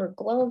wear or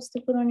gloves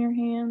to put on your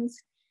hands.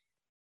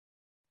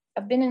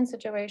 I've been in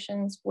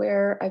situations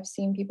where I've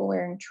seen people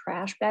wearing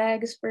trash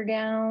bags for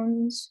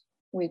gowns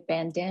with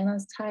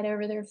bandanas tied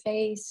over their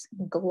face,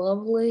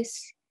 gloveless,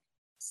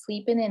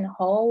 sleeping in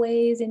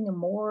hallways in the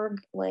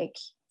morgue. Like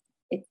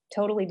it's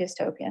totally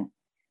dystopian.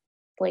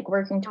 Like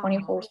working Aw.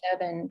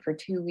 24/7 for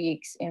 2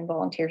 weeks in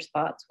volunteer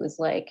spots was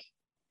like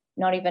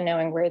not even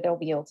knowing where they'll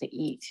be able to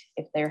eat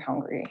if they're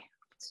hungry.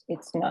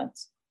 It's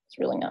nuts. It's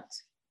really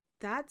nuts.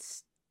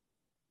 That's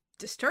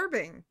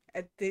disturbing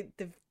at the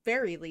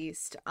very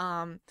least.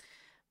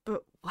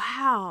 But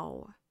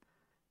wow.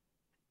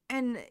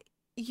 And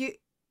you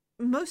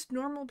most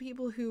normal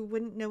people who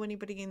wouldn't know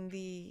anybody in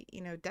the,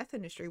 death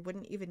industry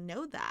wouldn't even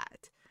know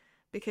that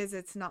because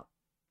it's not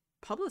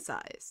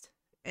publicized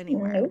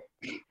anywhere. Nope.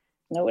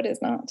 No, it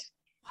is not.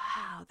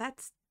 Wow,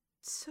 that's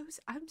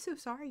I'm so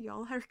sorry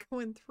y'all are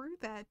going through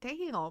that.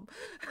 Damn.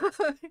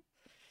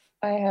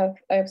 I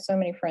have so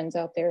many friends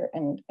out there,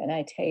 and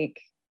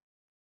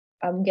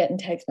I'm getting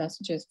text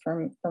messages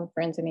from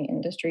friends in the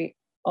industry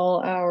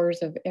all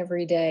hours of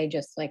every day,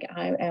 just like,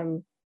 I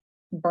am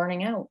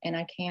burning out and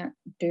I can't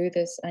do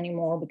this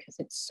anymore because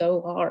it's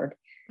so hard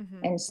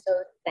Hmm. and so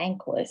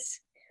thankless.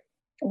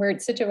 We're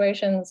at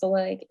situations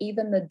like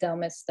even the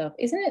dumbest stuff.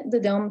 Isn't it the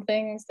dumb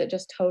things that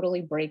just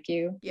totally break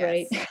you,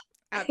 right? Yes,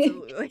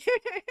 absolutely.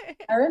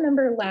 I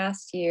remember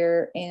last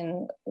year,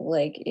 in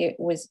like, it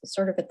was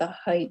sort of at the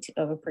height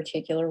of a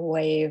particular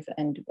wave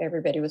and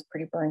everybody was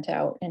pretty burnt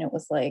out. And it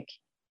was like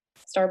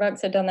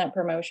Starbucks had done that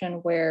promotion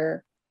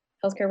where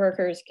healthcare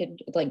workers could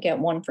like get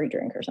one free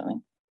drink or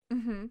something.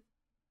 Hmm.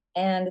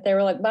 And they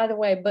were like, by the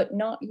way, but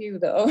not you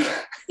though.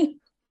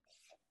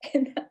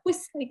 And that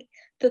was like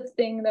the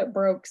thing that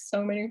broke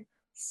so many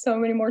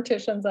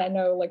morticians I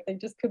know. Like they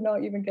just could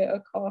not even get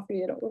a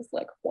coffee. And it was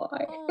like,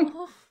 why?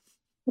 Oh,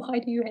 Why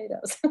do you hate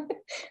us?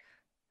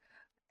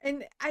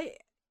 and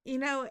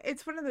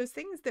it's one of those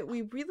things that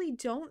we really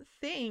don't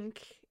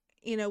think,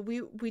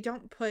 we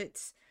don't put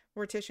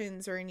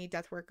morticians or any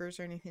death workers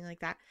or anything like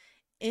that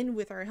in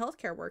with our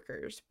healthcare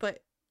workers, but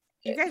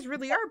you guys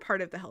really are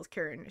part of the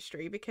healthcare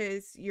industry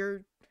because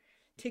you're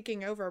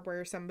taking over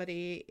where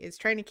somebody is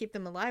trying to keep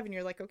them alive and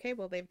you're like, okay,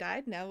 well, they've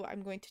died. Now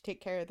I'm going to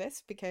take care of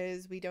this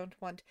because we don't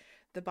want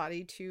the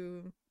body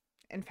to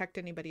infect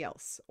anybody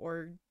else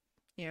or,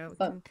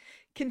 Fun,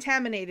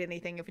 contaminate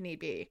anything if need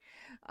be.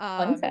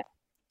 fun Um, fact.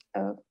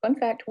 Fun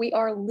fact, we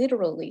are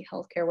literally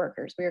healthcare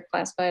workers. We are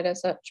classified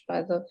as such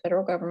by the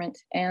federal government.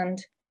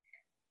 And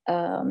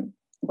um,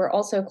 we're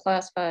also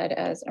classified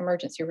as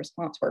emergency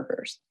response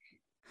workers.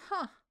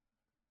 huh.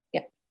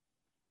 Yeah.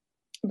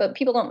 But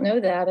people don't know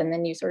that. And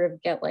then you sort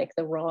of get like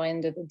the raw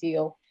end of the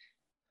deal.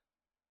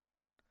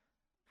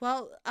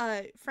 Well,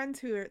 friends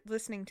who are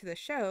listening to the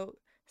show,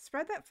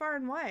 spread that far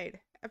and wide.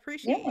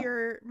 Appreciate Yeah.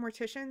 your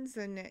morticians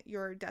and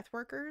your death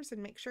workers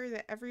and make sure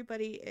that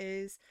everybody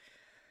is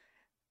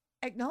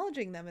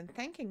acknowledging them and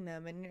thanking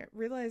them and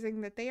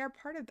realizing that they are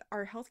part of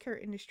our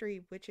healthcare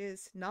industry, which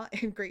is not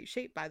in great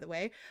shape, by the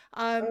way.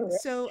 Oh,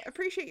 So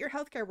appreciate your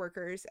healthcare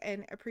workers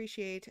and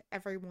appreciate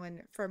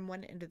everyone from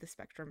one end of the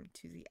spectrum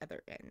to the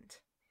other end.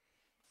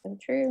 so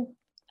true.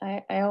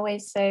 I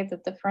always say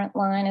that the front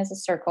line is a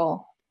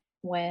circle.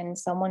 When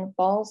someone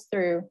falls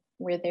through,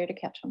 we're there to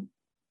catch them.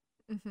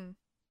 Hmm.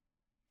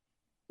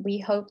 We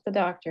hope the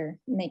doctor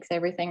makes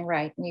everything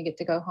right and you get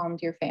to go home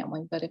to your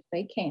family. But if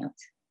they can't,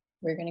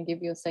 we're going to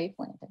give you a safe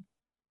landing.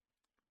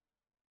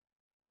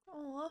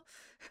 Oh,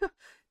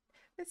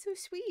 that's so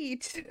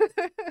sweet.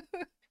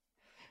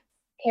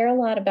 Care a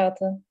lot about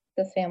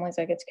the families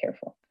that gets cared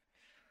for.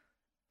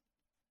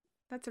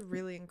 That's a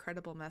really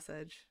incredible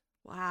message.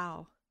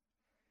 Wow.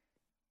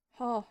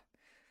 Oh,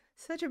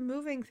 such a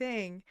moving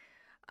thing.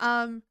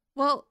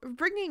 Well,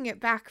 bringing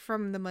it back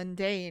from the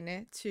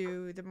mundane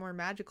to the more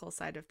magical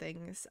side of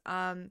things.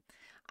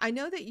 I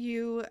know that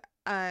you,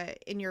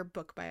 in your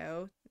book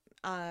bio,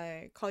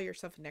 call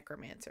yourself a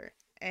necromancer,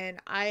 and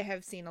I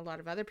have seen a lot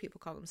of other people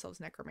call themselves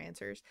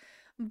necromancers.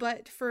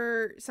 But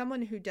for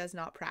someone who does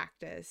not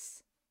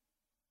practice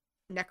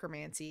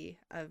necromancy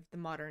of the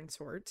modern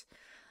sort,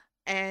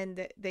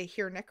 and they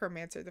hear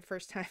necromancer the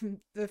first time,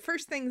 the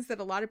first things that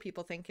a lot of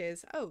people think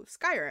is, oh,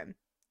 Skyrim,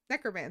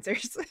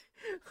 necromancers,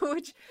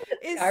 which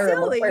is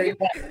Skyrim was where silly. you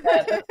went with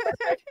that. That's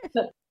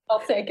perfect. I'll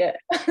take it.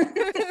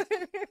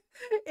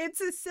 It's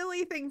a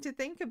silly thing to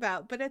think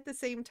about, but at the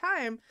same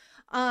time,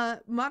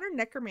 modern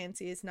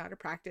necromancy is not a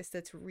practice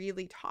that's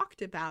really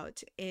talked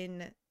about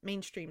in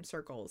mainstream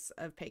circles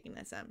of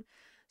paganism. well,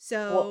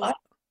 So I,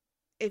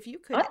 if you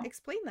could I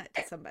explain that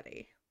to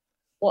somebody.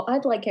 Well,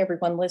 I'd like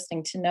everyone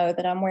listening to know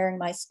that I'm wearing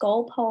my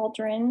skull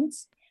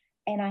pauldrons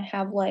and I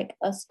have like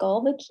a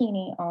skull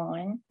bikini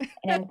on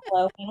and I'm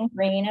glowing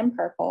green and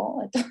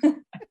purple.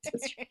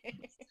 Just,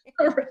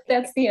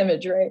 that's the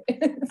image, right?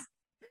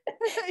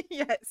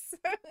 Yes.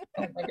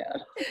 Oh my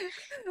God.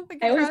 Like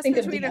a I always cross think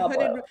of between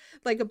Diablo.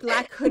 like a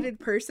black hooded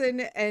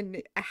person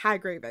and a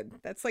hag raven.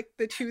 That's like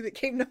the two that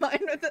came to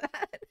mind with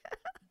that.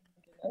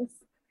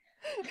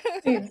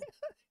 Dude,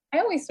 I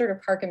always sort of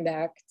harken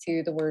back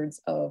to the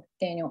words of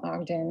Daniel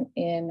Ogden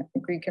in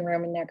Greek and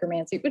Roman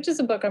Necromancy, which is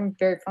a book I'm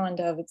very fond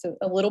of. It's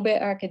a little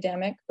bit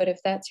academic, but if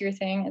that's your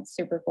thing, it's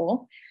super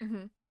cool.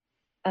 Hmm.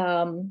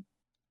 Um,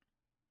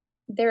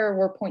 there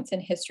were points in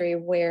history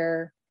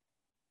where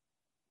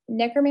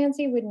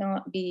necromancy would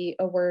not be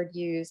a word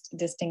used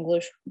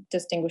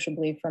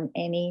distinguishably from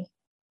any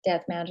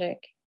death magic.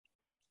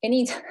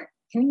 Any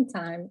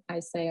anytime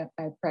I say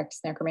I practice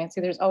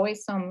necromancy, there's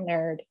always some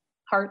nerd.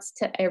 Hearts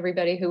to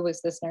everybody who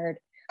was this nerd.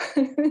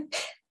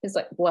 It's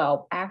like,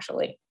 well,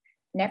 actually,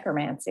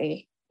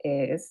 necromancy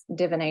is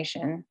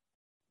divination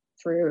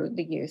through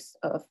the use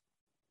of,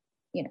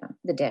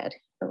 the dead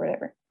or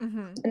whatever. Hmm.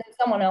 And then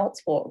someone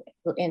else will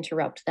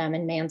interrupt them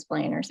and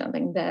mansplain or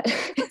something that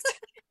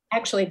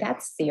Actually,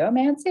 that's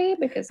theomancy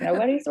because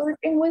nobody's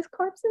working with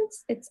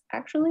corpses. It's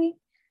actually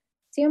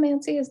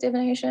theomancy is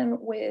divination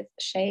with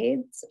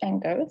shades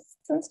and ghosts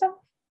and stuff.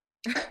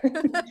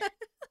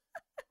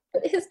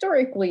 But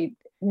historically,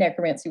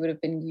 necromancy would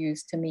have been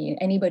used to mean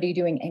anybody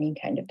doing any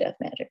kind of death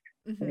magic,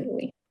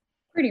 really.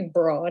 Pretty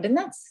broad, and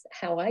that's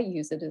how I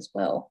use it as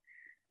well.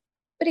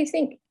 But I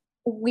think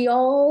we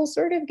all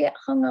sort of get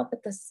hung up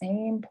at the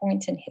same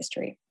point in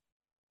history,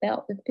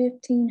 about the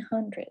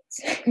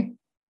 1500s.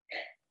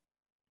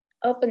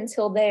 Up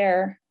until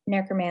there,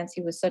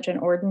 necromancy was such an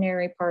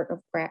ordinary part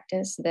of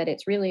practice that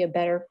it's really a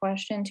better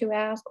question to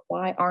ask,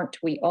 why aren't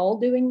we all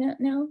doing that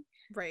now?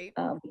 Right.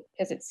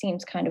 Because it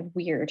seems kind of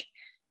weird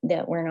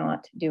that we're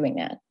not doing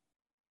that.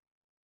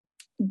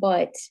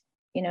 But,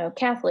 you know,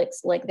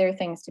 Catholics like their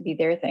things to be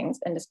their things.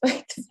 And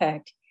despite the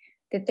fact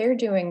that they're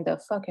doing the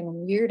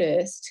fucking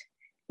weirdest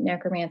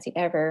necromancy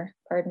ever,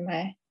 pardon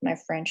my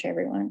French,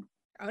 everyone.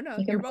 Oh no,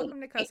 you're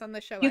welcome to cuss on the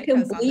show. You I can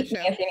cuss on the bleep me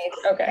show. if you need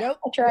to. Okay. Nope.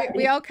 I'll try.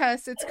 We all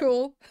cuss. It's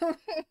cool.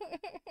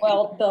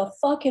 Well, the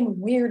fucking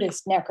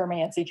weirdest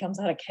necromancy comes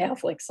out of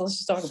Catholics. So let's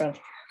just talk about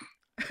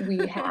it.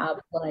 We have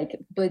like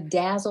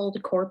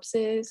bedazzled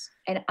corpses,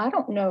 and I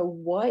don't know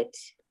what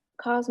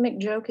cosmic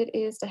joke it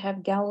is to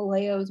have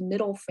Galileo's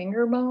middle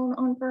finger bone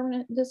on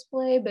permanent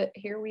display, but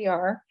here we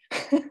are.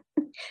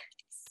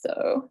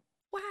 So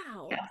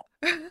wow.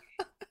 Yeah.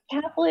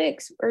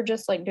 Catholics are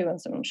just like doing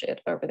some shit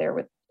over there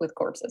with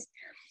corpses.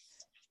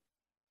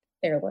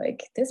 They're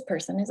like, this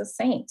person is a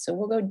saint, so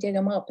we'll go dig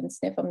them up and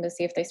sniff them to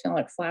see if they smell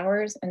like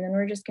flowers, and then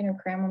we're just going to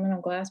cram them in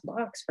a glass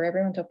box for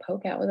everyone to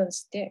poke out with a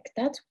stick.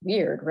 That's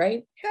weird,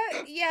 right?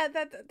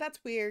 That's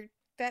weird.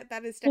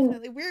 That is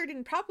definitely weird,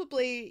 and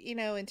probably, you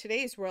know, in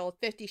today's world,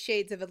 50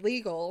 Shades of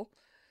illegal.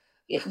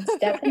 It's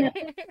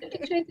definitely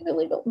 50 Shades of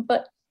illegal,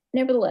 but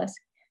nevertheless.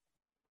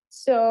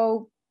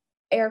 So,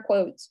 air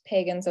quotes,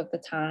 pagans of the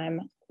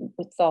time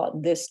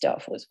thought this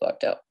stuff was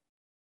fucked up.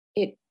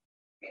 It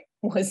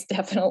was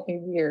definitely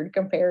weird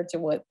compared to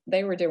what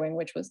they were doing,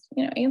 which was,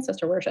 you know,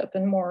 ancestor worship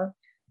and more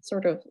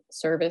sort of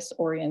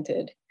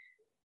service-oriented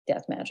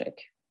death magic.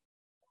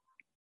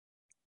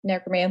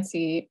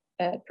 Necromancy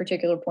at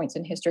particular points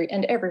in history,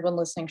 and everyone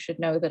listening should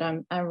know that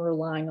I'm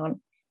relying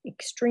on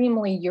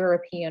extremely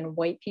European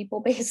white people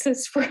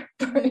basis for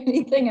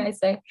anything I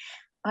say.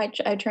 I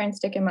try and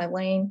stick in my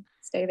lane,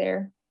 stay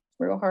there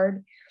real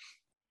hard.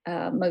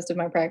 Most of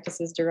my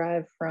practices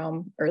derive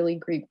from early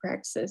Greek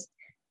practices,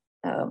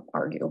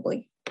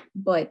 arguably.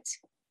 But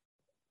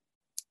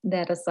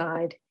that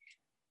aside,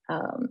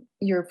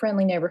 your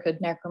friendly neighborhood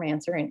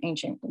necromancer in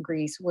ancient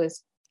Greece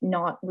was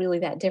not really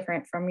that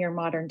different from your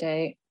modern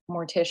day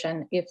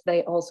mortician if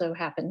they also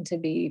happen to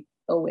be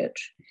a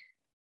witch.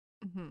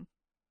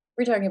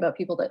 We're talking about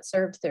people that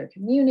served their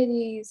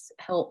communities,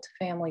 helped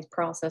families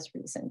process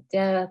recent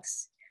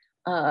deaths,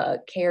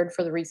 cared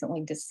for the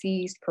recently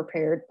deceased,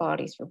 prepared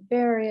bodies for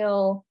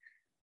burial,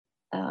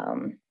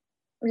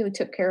 really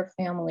took care of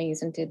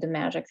families and did the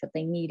magic that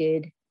they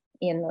needed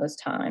in those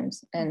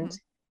times, and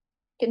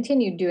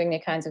continued doing the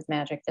kinds of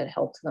magic that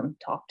helped them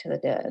talk to the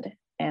dead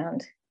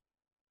and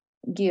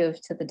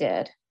give to the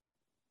dead.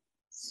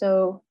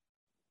 So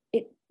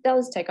it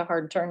does take a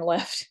hard turn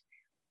left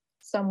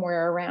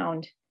somewhere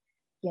around,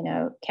 you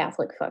know,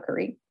 Catholic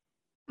fuckery.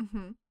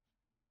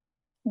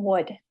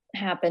 What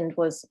happened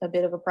was a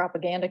bit of a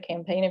propaganda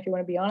campaign, if you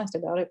want to be honest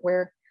about it,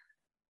 where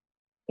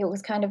it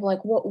was kind of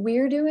like, what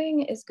we're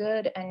doing is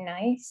good and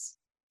nice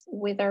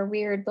with our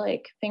weird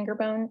like finger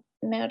bone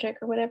magic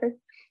or whatever.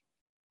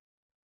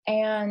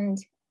 And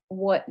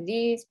what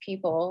these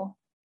people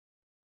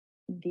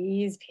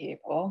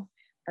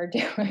are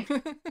doing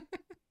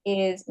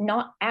is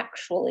not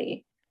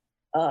actually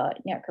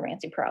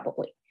necromancy,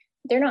 probably.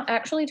 They're not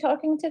actually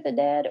talking to the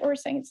dead or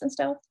saints and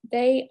stuff.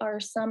 They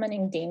are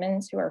summoning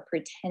demons who are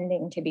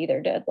pretending to be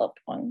their dead loved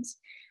ones.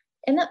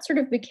 And that sort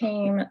of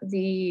became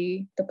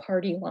the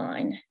party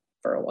line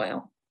for a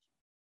while.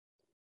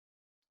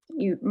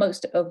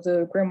 Most of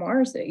the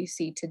grimoires that you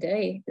see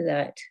today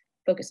that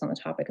focus on the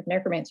topic of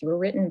necromancy were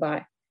written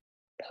by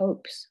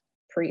popes,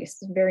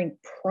 priests, very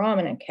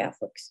prominent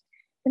Catholics.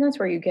 And that's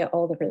where you get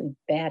all the really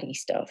baddie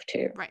stuff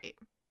too. Right.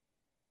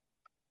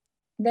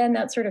 Then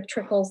that sort of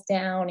trickles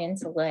down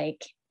into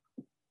like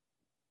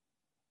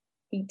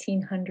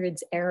 1800s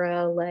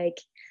era, like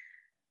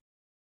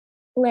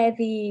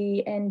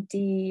Levy and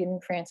Dee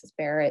and Francis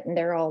Barrett, and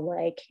they're all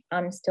like,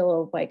 I'm still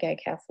a white guy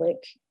Catholic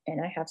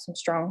and I have some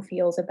strong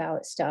feels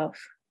about stuff,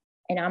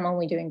 and I'm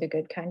only doing the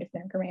good kind of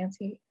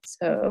necromancy,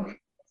 so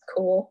it's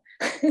cool.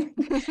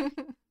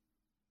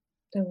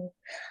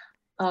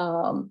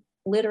 So,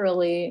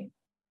 literally,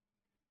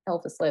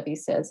 Elvis Levy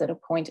says at a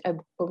point, I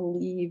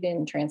believe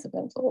in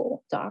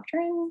transcendental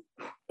doctrine.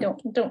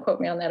 Don't quote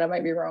me on that. I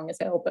might be wrong as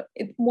hell, but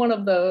it's one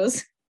of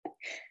those.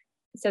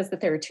 It says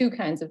that there are two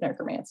kinds of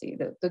necromancy,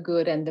 the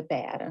good and the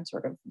bad, and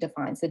sort of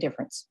defines the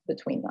difference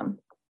between them.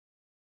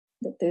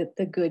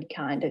 The good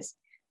kind is,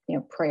 you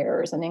know,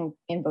 prayers and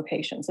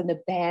invocations, and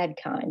the bad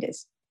kind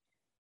is,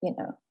 you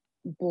know,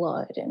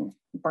 blood and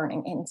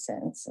burning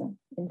incense and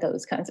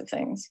those kinds of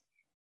things.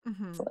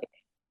 It's like,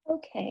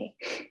 okay,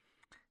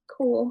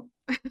 cool.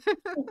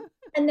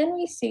 And then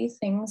we see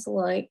things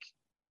like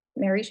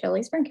Mary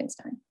Shelley's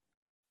Frankenstein.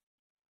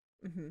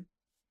 Hmm.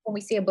 When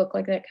we see a book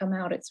like that come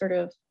out, it sort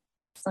of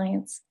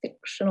science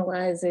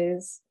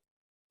fictionalizes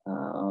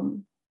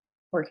um,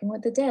 working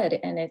with the dead,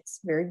 and it's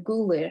very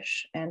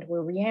ghoulish, and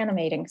we're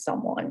reanimating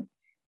someone.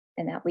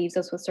 And that leaves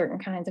us with certain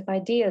kinds of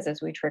ideas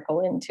as we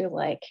trickle into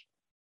like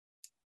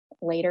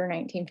later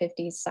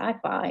 1950s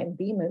sci-fi and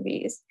B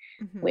movies,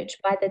 Hmm. which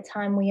by the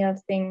time we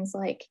have things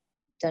like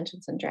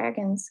Dungeons and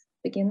Dragons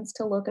begins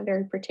to look a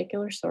very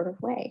particular sort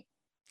of way.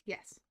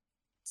 Yes.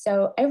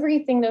 So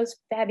everything those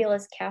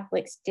fabulous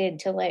Catholics did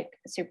to like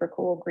super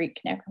cool Greek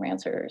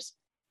necromancers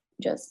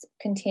just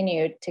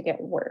continued to get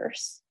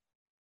worse.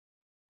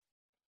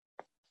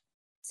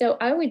 So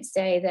I would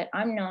say that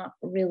I'm not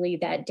really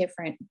that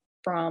different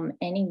from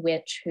any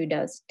witch who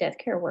does death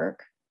care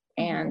work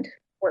Hmm. and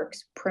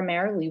works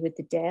primarily with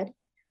the dead.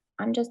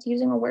 I'm just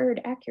using a word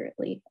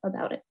accurately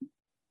about it.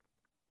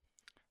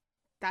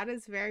 That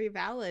is very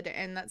valid.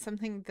 And that's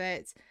something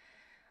that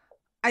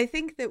I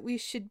think that we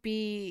should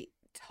be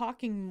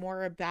talking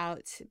more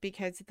about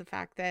because of the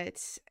fact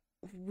that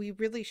we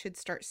really should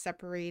start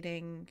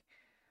separating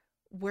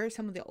where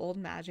some of the old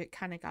magic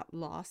kind of got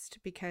lost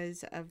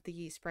because of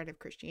the spread of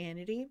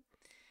Christianity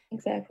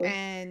Exactly.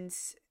 and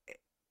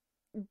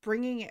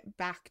bringing it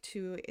back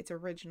to its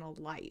original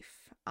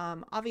life.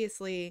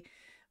 Obviously,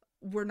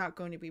 we're not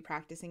going to be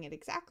practicing it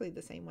exactly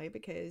the same way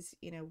because,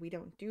 we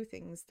don't do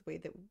things the way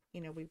that,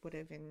 we would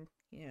have in,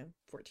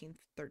 14th,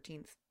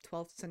 13th,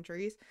 12th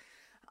centuries.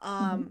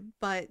 Mhm.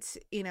 But,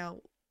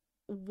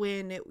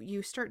 when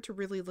you start to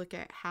really look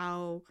at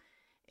how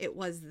it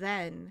was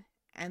then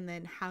and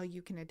then how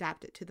you can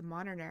adapt it to the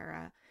modern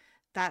era,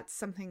 that's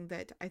something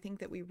that I think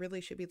that we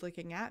really should be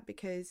looking at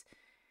because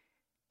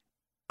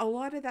a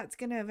lot of that's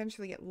going to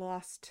eventually get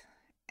lost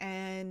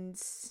and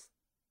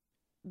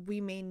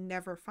we may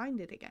never find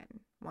it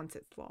again once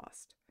it's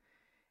lost.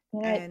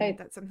 You know, And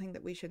that's something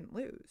that we shouldn't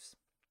lose.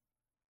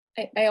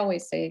 I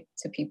always say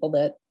to people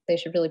that they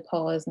should really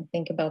pause and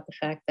think about the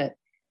fact that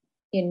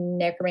in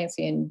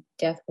necromancy and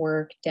death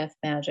work, death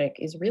magic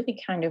is really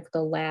kind of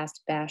the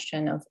last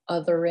bastion of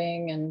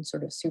othering and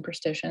sort of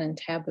superstition and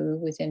taboo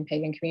within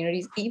pagan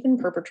communities, even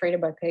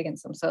perpetrated by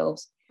pagans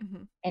themselves.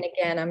 Hmm. And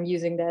again, I'm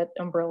using that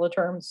umbrella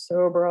term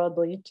so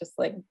broadly, just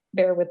like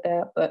bear with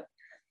that. But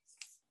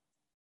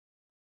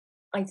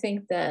I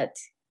think that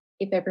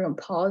if everyone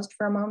paused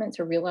for a moment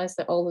to realize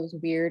that all those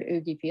weird,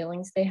 oogie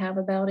feelings they have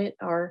about it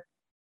are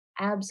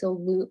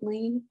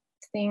absolutely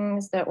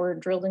things that were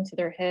drilled into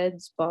their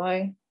heads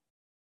by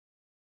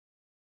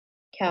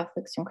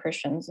Catholics and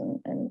Christians and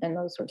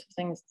those sorts of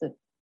things that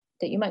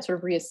you might sort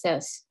of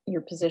reassess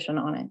your position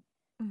on it.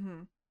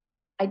 Hmm.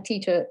 I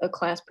teach a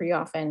class pretty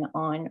often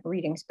on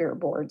reading spirit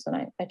boards, and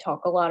I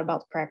talk a lot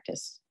about the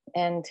practice.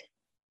 And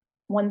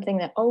one thing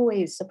that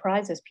always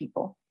surprises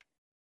people,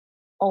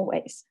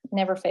 always,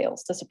 never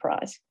fails to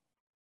surprise,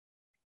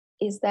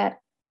 is that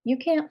you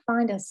can't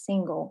find a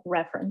single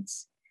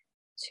reference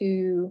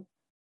to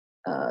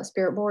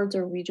spirit boards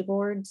or Ouija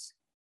boards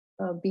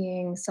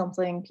being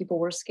something people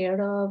were scared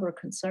of or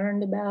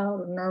concerned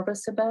about or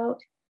nervous about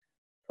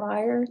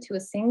prior to a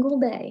single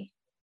day.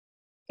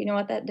 Do you know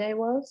what that day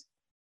was?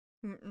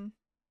 Mm-mm.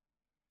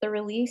 The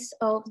release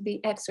of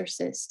The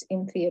Exorcist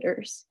in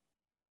theaters.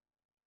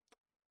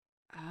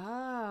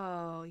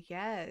 Oh,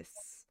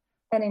 yes.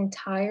 An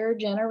entire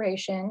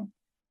generation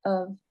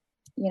of,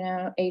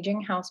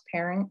 aging house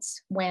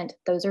parents went,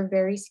 those are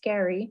very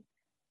scary,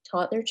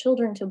 taught their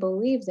children to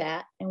believe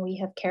that, and we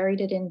have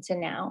carried it into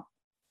now.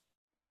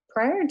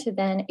 Prior to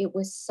then, it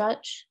was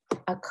such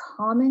a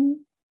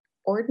common,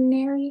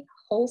 ordinary,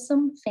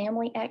 wholesome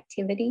family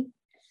activity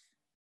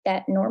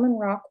that Norman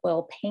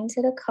Rockwell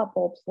painted a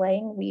couple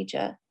playing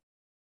Ouija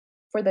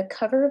for the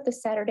cover of the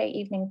Saturday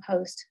Evening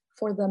Post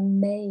for the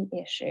May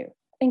issue.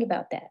 Think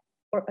about that,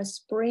 or a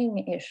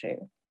spring issue.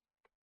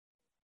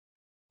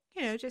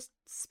 Just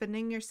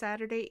spending your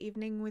Saturday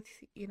evening with,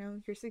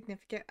 your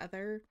significant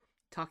other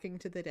talking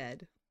to the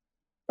dead.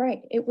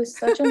 Right. It was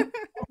such an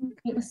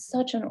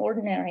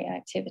ordinary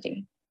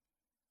activity.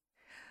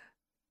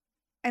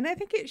 And I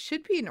think it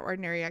should be an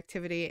ordinary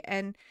activity.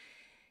 And,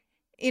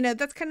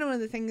 that's kind of one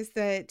of the things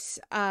that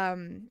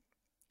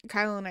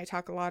Kyle and I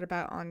talk a lot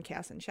about on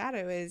Chaos and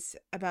Shadow is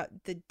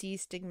about the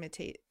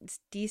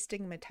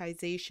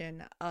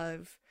destigmatization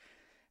of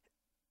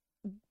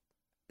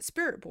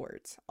spirit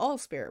boards, all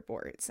spirit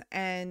boards,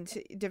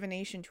 and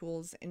divination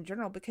tools in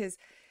general. Because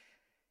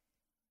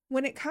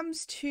when it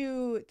comes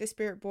to the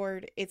spirit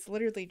board, it's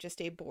literally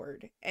just a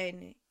board,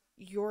 and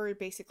you're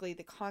basically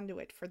the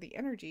conduit for the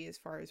energy as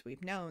far as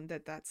we've known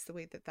that that's the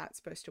way that that's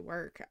supposed to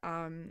work.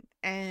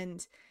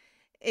 And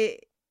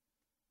it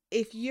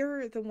if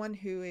you're the one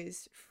who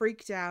is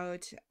freaked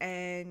out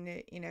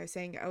and,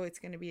 saying, oh, it's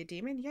going to be a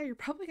demon, yeah, you're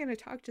probably going to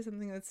talk to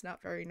something that's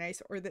not very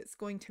nice or that's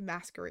going to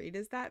masquerade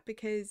as that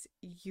because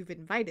you've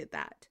invited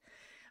that.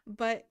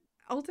 But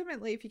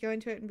ultimately, if you go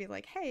into it and be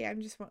like, hey, I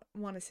just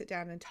want to sit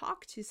down and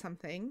talk to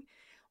something,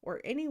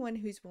 or anyone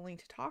who's willing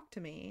to talk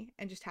to me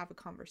and just have a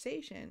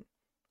conversation,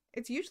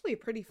 it's usually a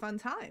pretty fun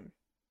time.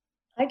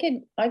 I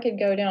could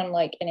go down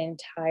like an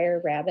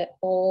entire rabbit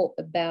hole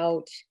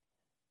about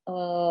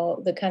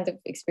the kinds of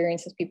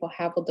experiences people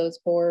have with those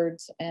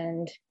boards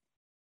and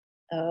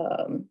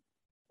um,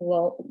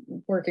 well,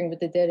 working with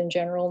the dead in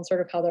general and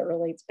sort of how that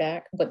relates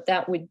back. But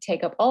that would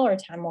take up all our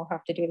time. We'll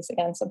have to do this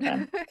again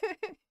sometime.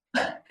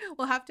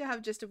 We'll have to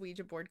have just a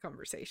Ouija board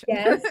conversation.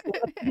 Yes, we'll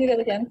have to do that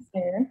again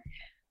soon.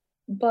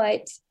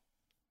 But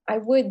I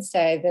would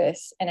say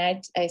this, and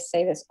I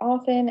say this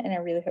often, and I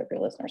really hope your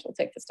listeners will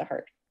take this to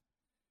heart.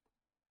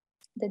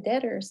 The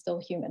dead are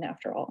still human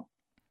after all.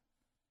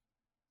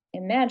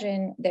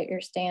 Imagine that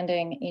you're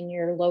standing in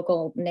your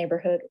local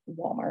neighborhood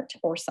Walmart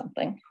or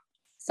something,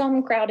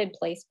 some crowded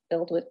place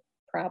filled with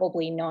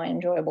probably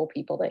non-enjoyable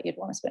people that you'd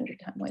want to spend your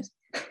time with.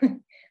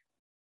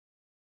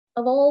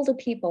 Of all the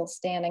people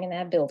standing in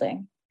that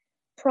building,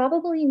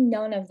 probably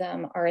none of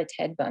them are a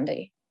Ted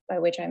Bundy, by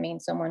which I mean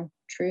someone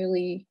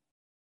truly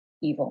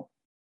evil.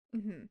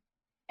 Mm-hmm.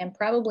 And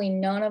probably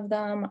none of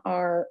them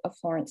are a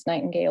Florence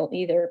Nightingale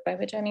either, by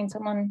which I mean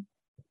someone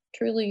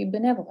truly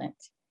benevolent.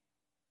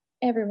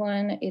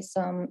 Everyone is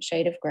some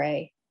shade of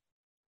gray,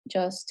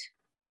 just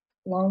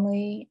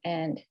lonely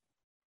and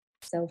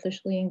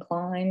selfishly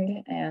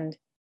inclined and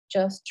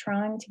just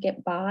trying to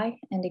get by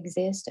and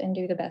exist and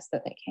do the best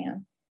that they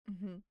can.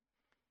 Mm-hmm.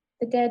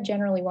 The dead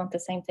generally want the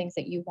same things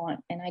that you want,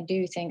 and I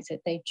do think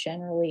that they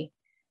generally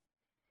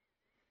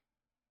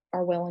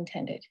are well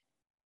intended.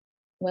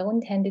 Well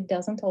intended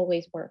doesn't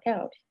always work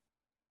out,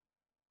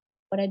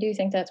 but I do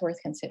think that's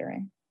worth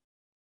considering.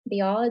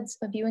 The odds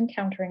of you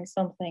encountering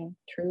something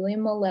truly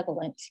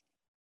malevolent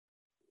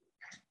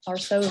are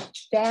so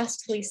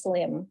vastly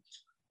slim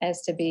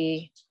as to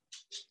be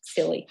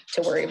silly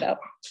to worry about.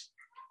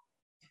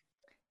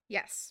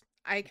 Yes,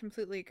 I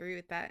completely agree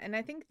with that. And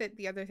I think that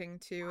the other thing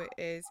too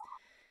is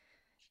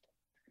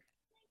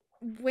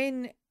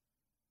whenever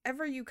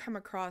you come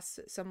across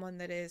someone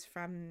that is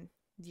from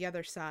the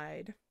other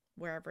side,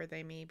 wherever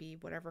they may be,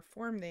 whatever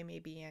form they may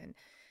be in,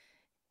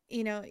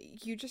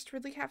 you just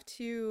really have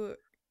to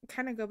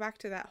kind of go back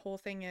to that whole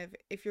thing of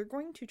if you're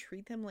going to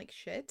treat them like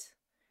shit,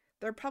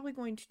 they're probably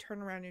going to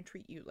turn around and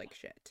treat you like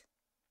shit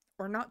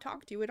or not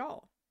talk to you at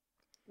all.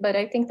 But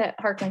I think that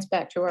harkens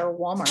back to our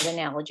Walmart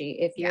analogy.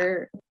 If Yeah,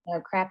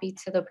 you're crappy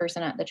to the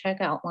person at the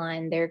checkout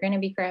line, they're going to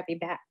be crappy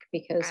back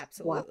because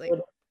absolutely.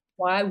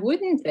 why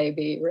wouldn't they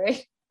be,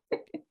 right?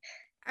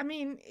 I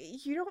mean,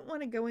 you don't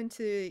want to go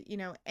into,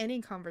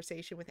 any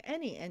conversation with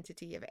any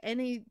entity of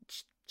any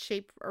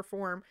shape or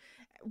form,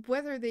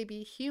 whether they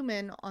be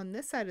human on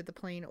this side of the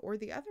plane or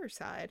the other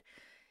side.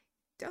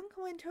 Don't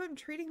go into it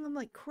treating them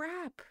like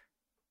crap.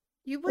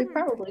 You We wouldn't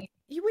probably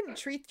you wouldn't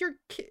treat your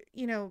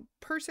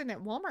person at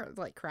Walmart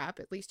like crap.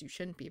 At least you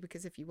shouldn't be,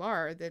 because if you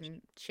are,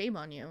 then shame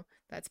on you.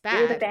 That's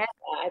you're the bad. bad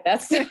guy.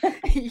 That's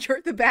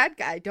You're the bad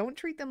guy. Don't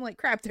treat them like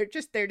crap. They're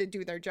just there to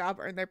do their job,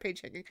 earn their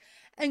paycheck,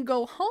 and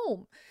go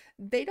home.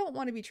 They don't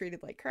want to be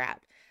treated like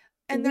crap.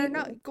 And they're we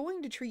not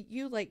going to treat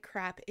you like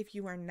crap if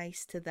you are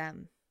nice to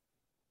them.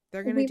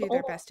 They're going to we've do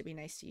their all best to be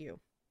nice to you.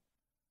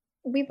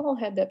 we've all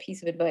had that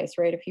piece of advice,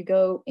 right? If you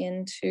go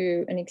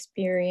into an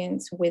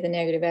experience with a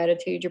negative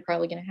attitude, you're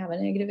probably going to have a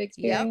negative Yep.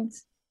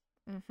 experience.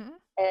 Mm-hmm.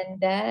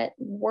 And that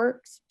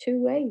works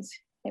two ways.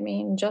 I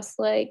mean, just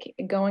like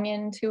going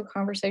into a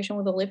conversation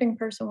with a living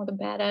person with a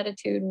bad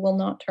attitude will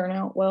not turn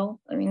out well.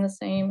 I mean, the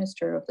same is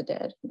true of the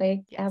dead.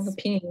 They have Yes.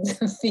 opinions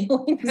and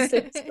feelings.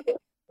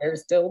 They're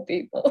still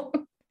people.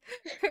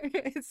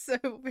 It's so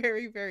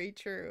very, very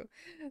true.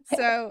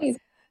 So,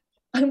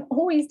 I'm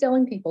always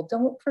telling people,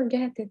 don't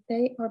forget that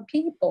they are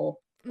people.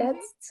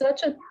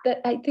 mm-hmm.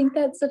 I think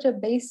that's such a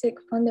basic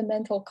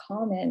fundamental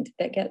comment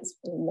that gets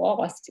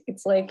lost.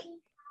 It's like,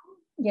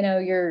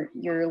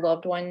 your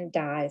loved one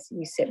dies,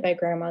 you sit by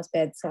grandma's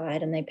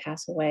bedside and they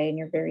pass away and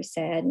you're very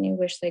sad and you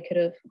wish they could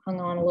have hung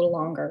on a little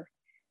longer.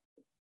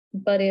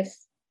 But if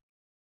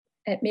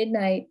at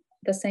midnight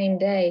the same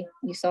day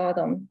you saw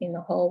them in the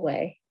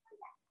hallway,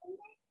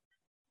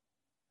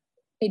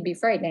 it'd be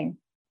frightening.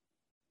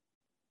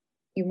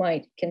 You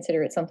might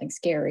consider it something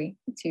scary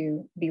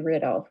to be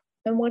rid of.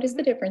 And what is Mm-hmm.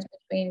 the difference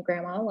between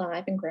grandma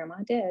alive and grandma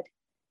dead?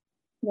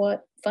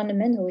 What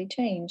fundamentally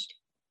changed?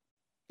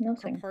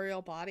 Nothing.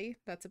 Corporeal body,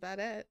 that's about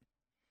it.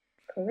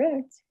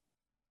 Correct.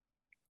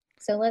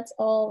 So let's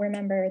all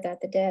remember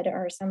that the dead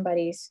are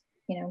somebody's,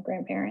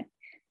 grandparent.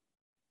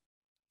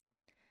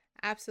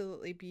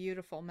 Absolutely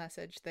beautiful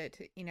message that,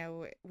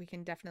 we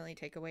can definitely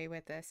take away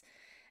with this.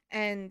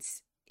 And,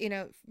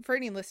 for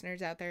any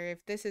listeners out there,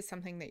 if this is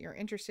something that you're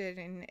interested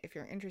in, if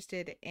you're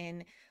interested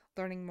in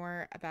learning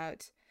more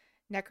about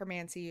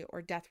necromancy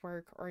or death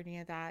work or any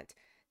of that,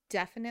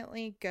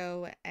 definitely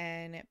go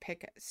and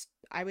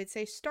I would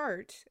say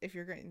start if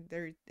you're going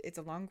there. It's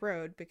a long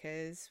road,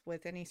 because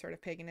with any sort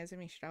of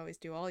paganism, you should always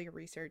do all your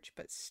research,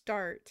 but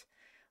start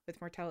with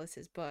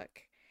Mortellis's book,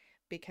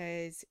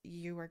 because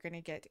you are going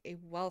to get a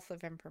wealth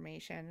of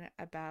information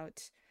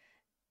about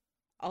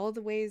all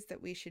the ways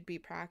that we should be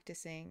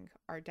practicing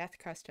our death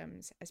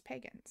customs as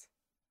pagans.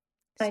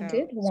 I So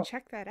did want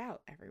check that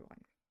out, everyone.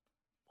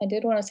 I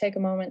did want to take a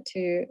moment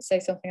to say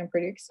something I'm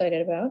pretty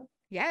excited about.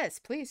 Yes,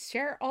 please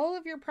share all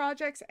of your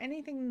projects,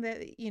 anything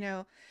that,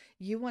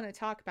 you want to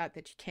talk about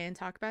that you can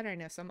talk about. I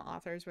know some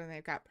authors, when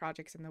they've got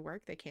projects in the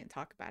work, they can't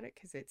talk about it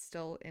because it's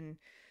still in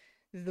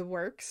the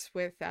works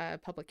with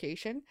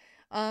publication.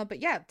 But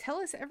yeah, tell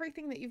us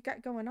everything that you've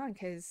got going on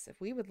because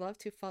we would love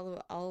to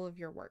follow all of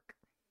your work.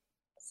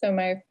 So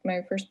my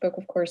first book,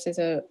 of course, it's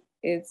a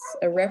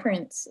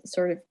reference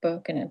sort of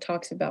book, and it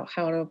talks about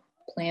how to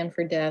plan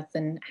for death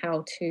and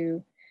how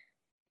to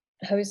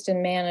host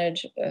and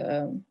manage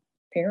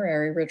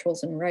funerary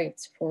rituals and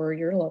rites for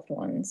your loved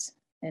ones.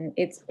 And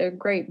it's a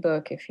great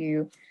book if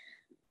you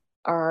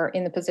are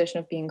in the position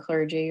of being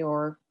clergy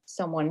or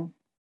someone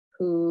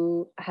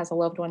who has a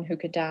loved one who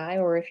could die,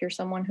 or if you're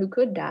someone who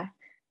could die.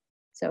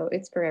 So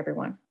it's for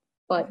everyone.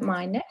 But Mhm.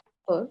 my next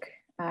book,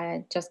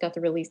 I just got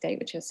the release date,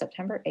 which is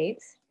September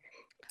 8th,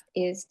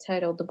 is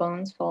titled The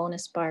Bones Fall in a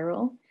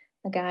Spiral,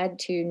 A Guide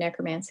to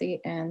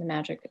Necromancy and the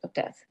Magic of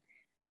Death.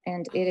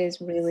 And it Oh,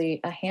 is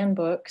really a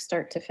handbook,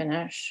 start to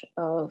finish,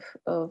 of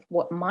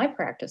what my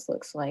practice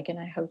looks like. And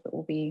I hope it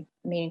will be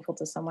meaningful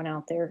to someone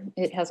out there.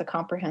 It has a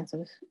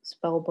comprehensive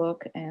spell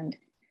book and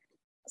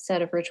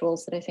set of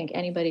rituals that I think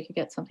anybody could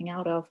get something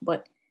out of.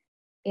 But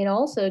it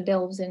also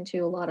delves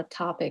into a lot of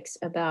topics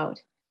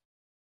about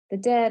the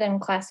dead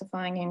and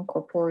classifying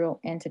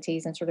incorporeal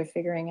entities and sort of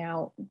figuring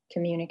out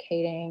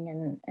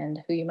communicating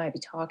and who you might be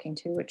talking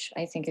to, which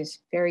I think is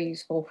very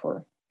useful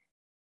for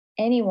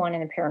anyone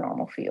in the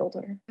paranormal field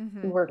or who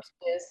hmm. works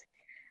with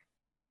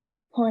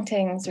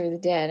hauntings or the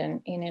dead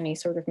in any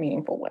sort of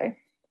meaningful way.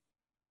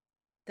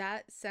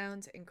 That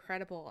sounds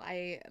incredible.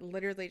 I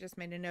literally just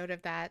made a note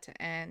of that,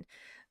 and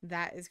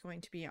that is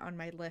going to be on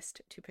my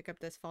list to pick up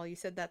this fall. You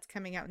said that's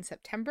coming out in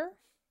September?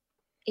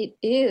 It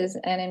is,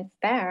 and in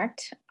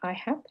fact, I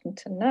happen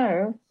to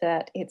know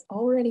that it's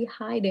already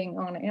hiding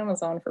on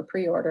Amazon for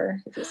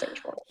pre-order if you search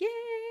for it. Yay!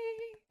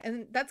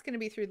 And that's going to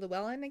be through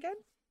Llewellyn again?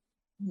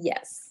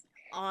 Yes.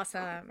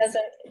 Awesome.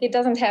 It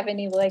doesn't have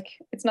any like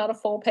it's not a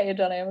full page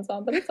on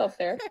Amazon, but it's up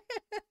there.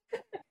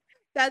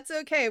 That's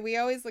okay. We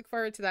always look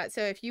forward to that.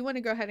 So if you want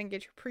to go ahead and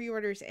get your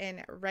pre-orders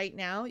in right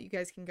now, you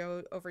guys can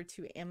go over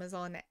to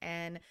Amazon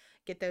and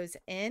get those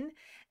in.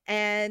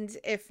 And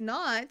if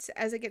not,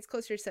 as it gets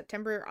closer to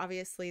September,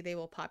 obviously they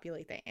will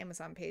populate the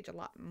Amazon page a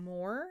lot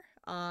more.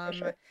 For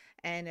sure.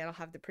 And it'll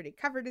have the pretty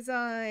cover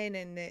design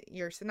and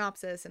your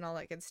synopsis and all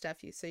that good stuff.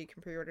 So you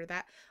can pre-order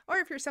that. Or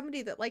if you're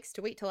somebody that likes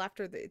to wait till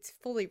after it's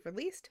fully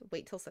released,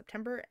 wait till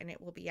September and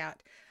it will be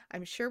out.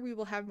 I'm sure we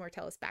will have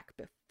Mortellus back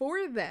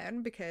before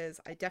then because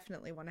I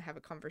definitely want to have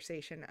a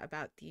conversation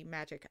about the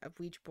magic of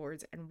Ouija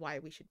boards and why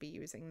we should be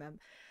using them.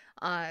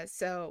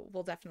 So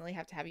we'll definitely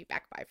have to have you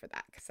back by for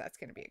that because that's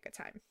going to be a good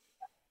time.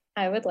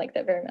 I would like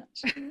that very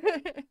much.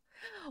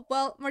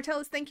 Well,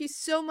 Martellus, thank you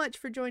so much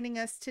for joining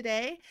us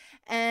today.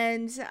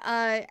 And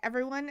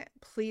everyone,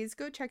 please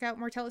go check out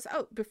Martellus.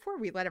 Oh, before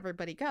we let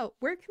everybody go,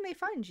 where can they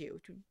find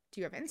you? Do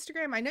you have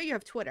Instagram? I know you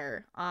have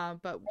Twitter,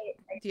 but I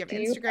do you have do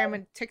Instagram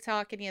and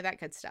TikTok, any of that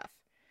good stuff?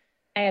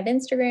 I have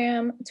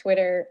Instagram,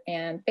 Twitter,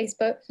 and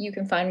Facebook. You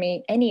can find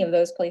me any of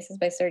those places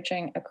by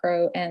searching A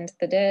Crow and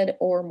the Dead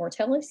or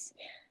Mortellus.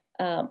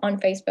 On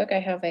Facebook, I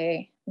have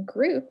a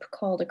group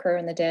called A Crow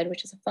and the Dead,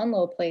 which is a fun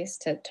little place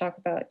to talk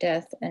about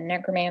death and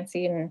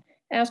necromancy and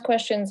ask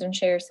questions and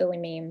share silly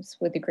memes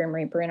with the Grim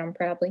Reaper in them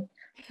proudly.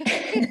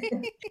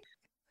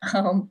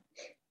 um,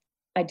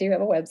 I do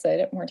have a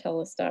website at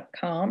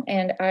mortellus.com,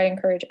 and I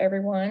encourage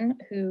everyone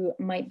who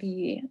might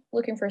be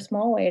looking for a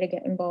small way to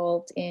get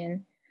involved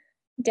in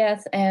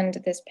death and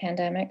this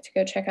pandemic to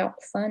go check out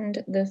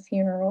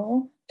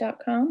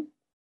fundthefuneral.com,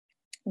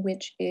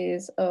 which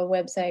is a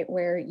website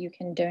where you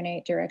can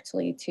donate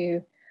directly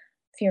to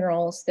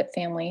funerals that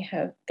families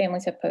have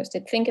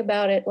posted. Think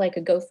about it like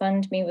a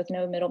GoFundMe with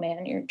no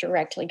middleman. You're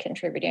directly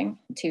contributing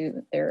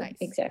to their Nice.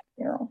 exact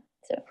funeral.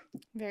 So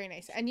Very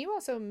nice. And you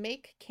also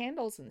make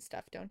candles and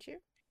stuff, don't you?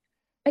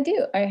 I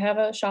do. I have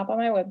a shop on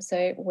my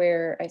website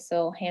where I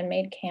sell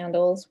handmade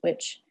candles,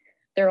 which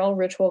they're all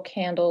ritual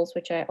candles,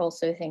 which I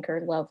also think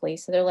are lovely.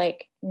 So they're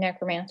like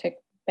necromantic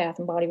Bath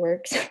and Body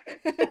Works.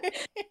 but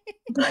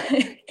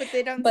But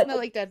they don't but smell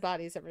like dead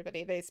bodies,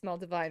 everybody. They smell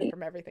divine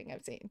from everything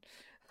I've seen.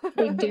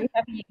 they do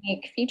have a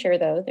unique feature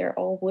though. They're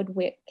all wood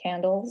wick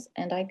candles,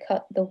 and I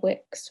cut the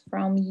wicks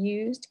from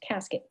used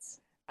caskets.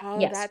 Oh,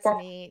 Yes, that's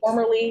neat.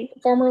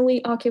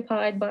 formerly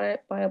occupied by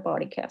a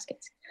body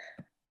casket.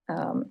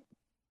 Um,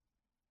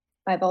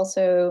 I've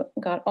also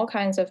got all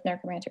kinds of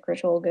necromantic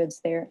ritual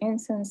goods there: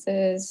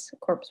 incenses,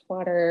 corpse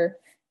water,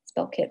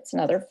 spell kits,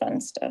 and other fun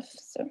stuff.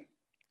 So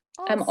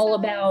I'm all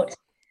Awesome. about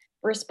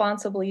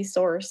responsibly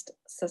sourced,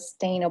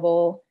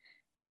 sustainable,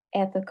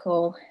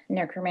 ethical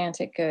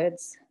necromantic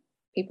goods.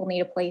 People need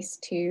a place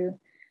to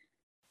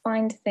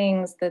find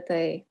things that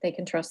they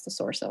can trust the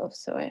source of.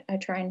 So I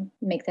try and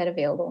make that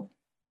available.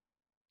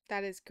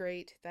 That is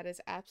great. That is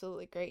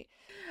absolutely great.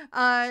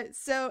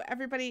 So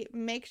everybody,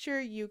 make sure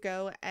you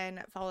go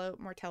and follow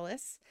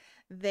Mortellus.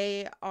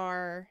 They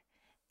are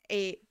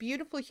a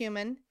beautiful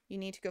human. you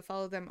need to go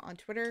follow them on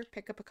Twitter,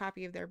 pick up a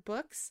copy of their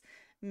books.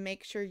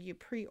 Make sure you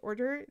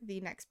pre-order the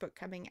next book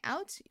coming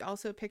out. You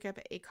also pick up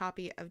a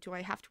copy of Do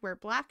I Have to Wear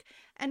Black,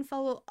 and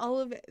follow all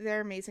of their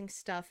amazing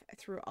stuff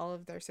through all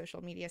of their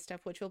social media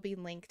stuff, which will be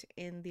linked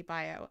in the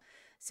bio.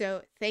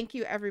 So thank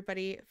you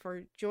everybody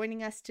for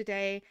joining us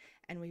today,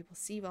 and we will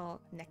see you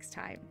all next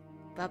time.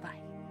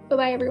 Bye-bye.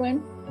 Bye-bye,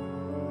 everyone.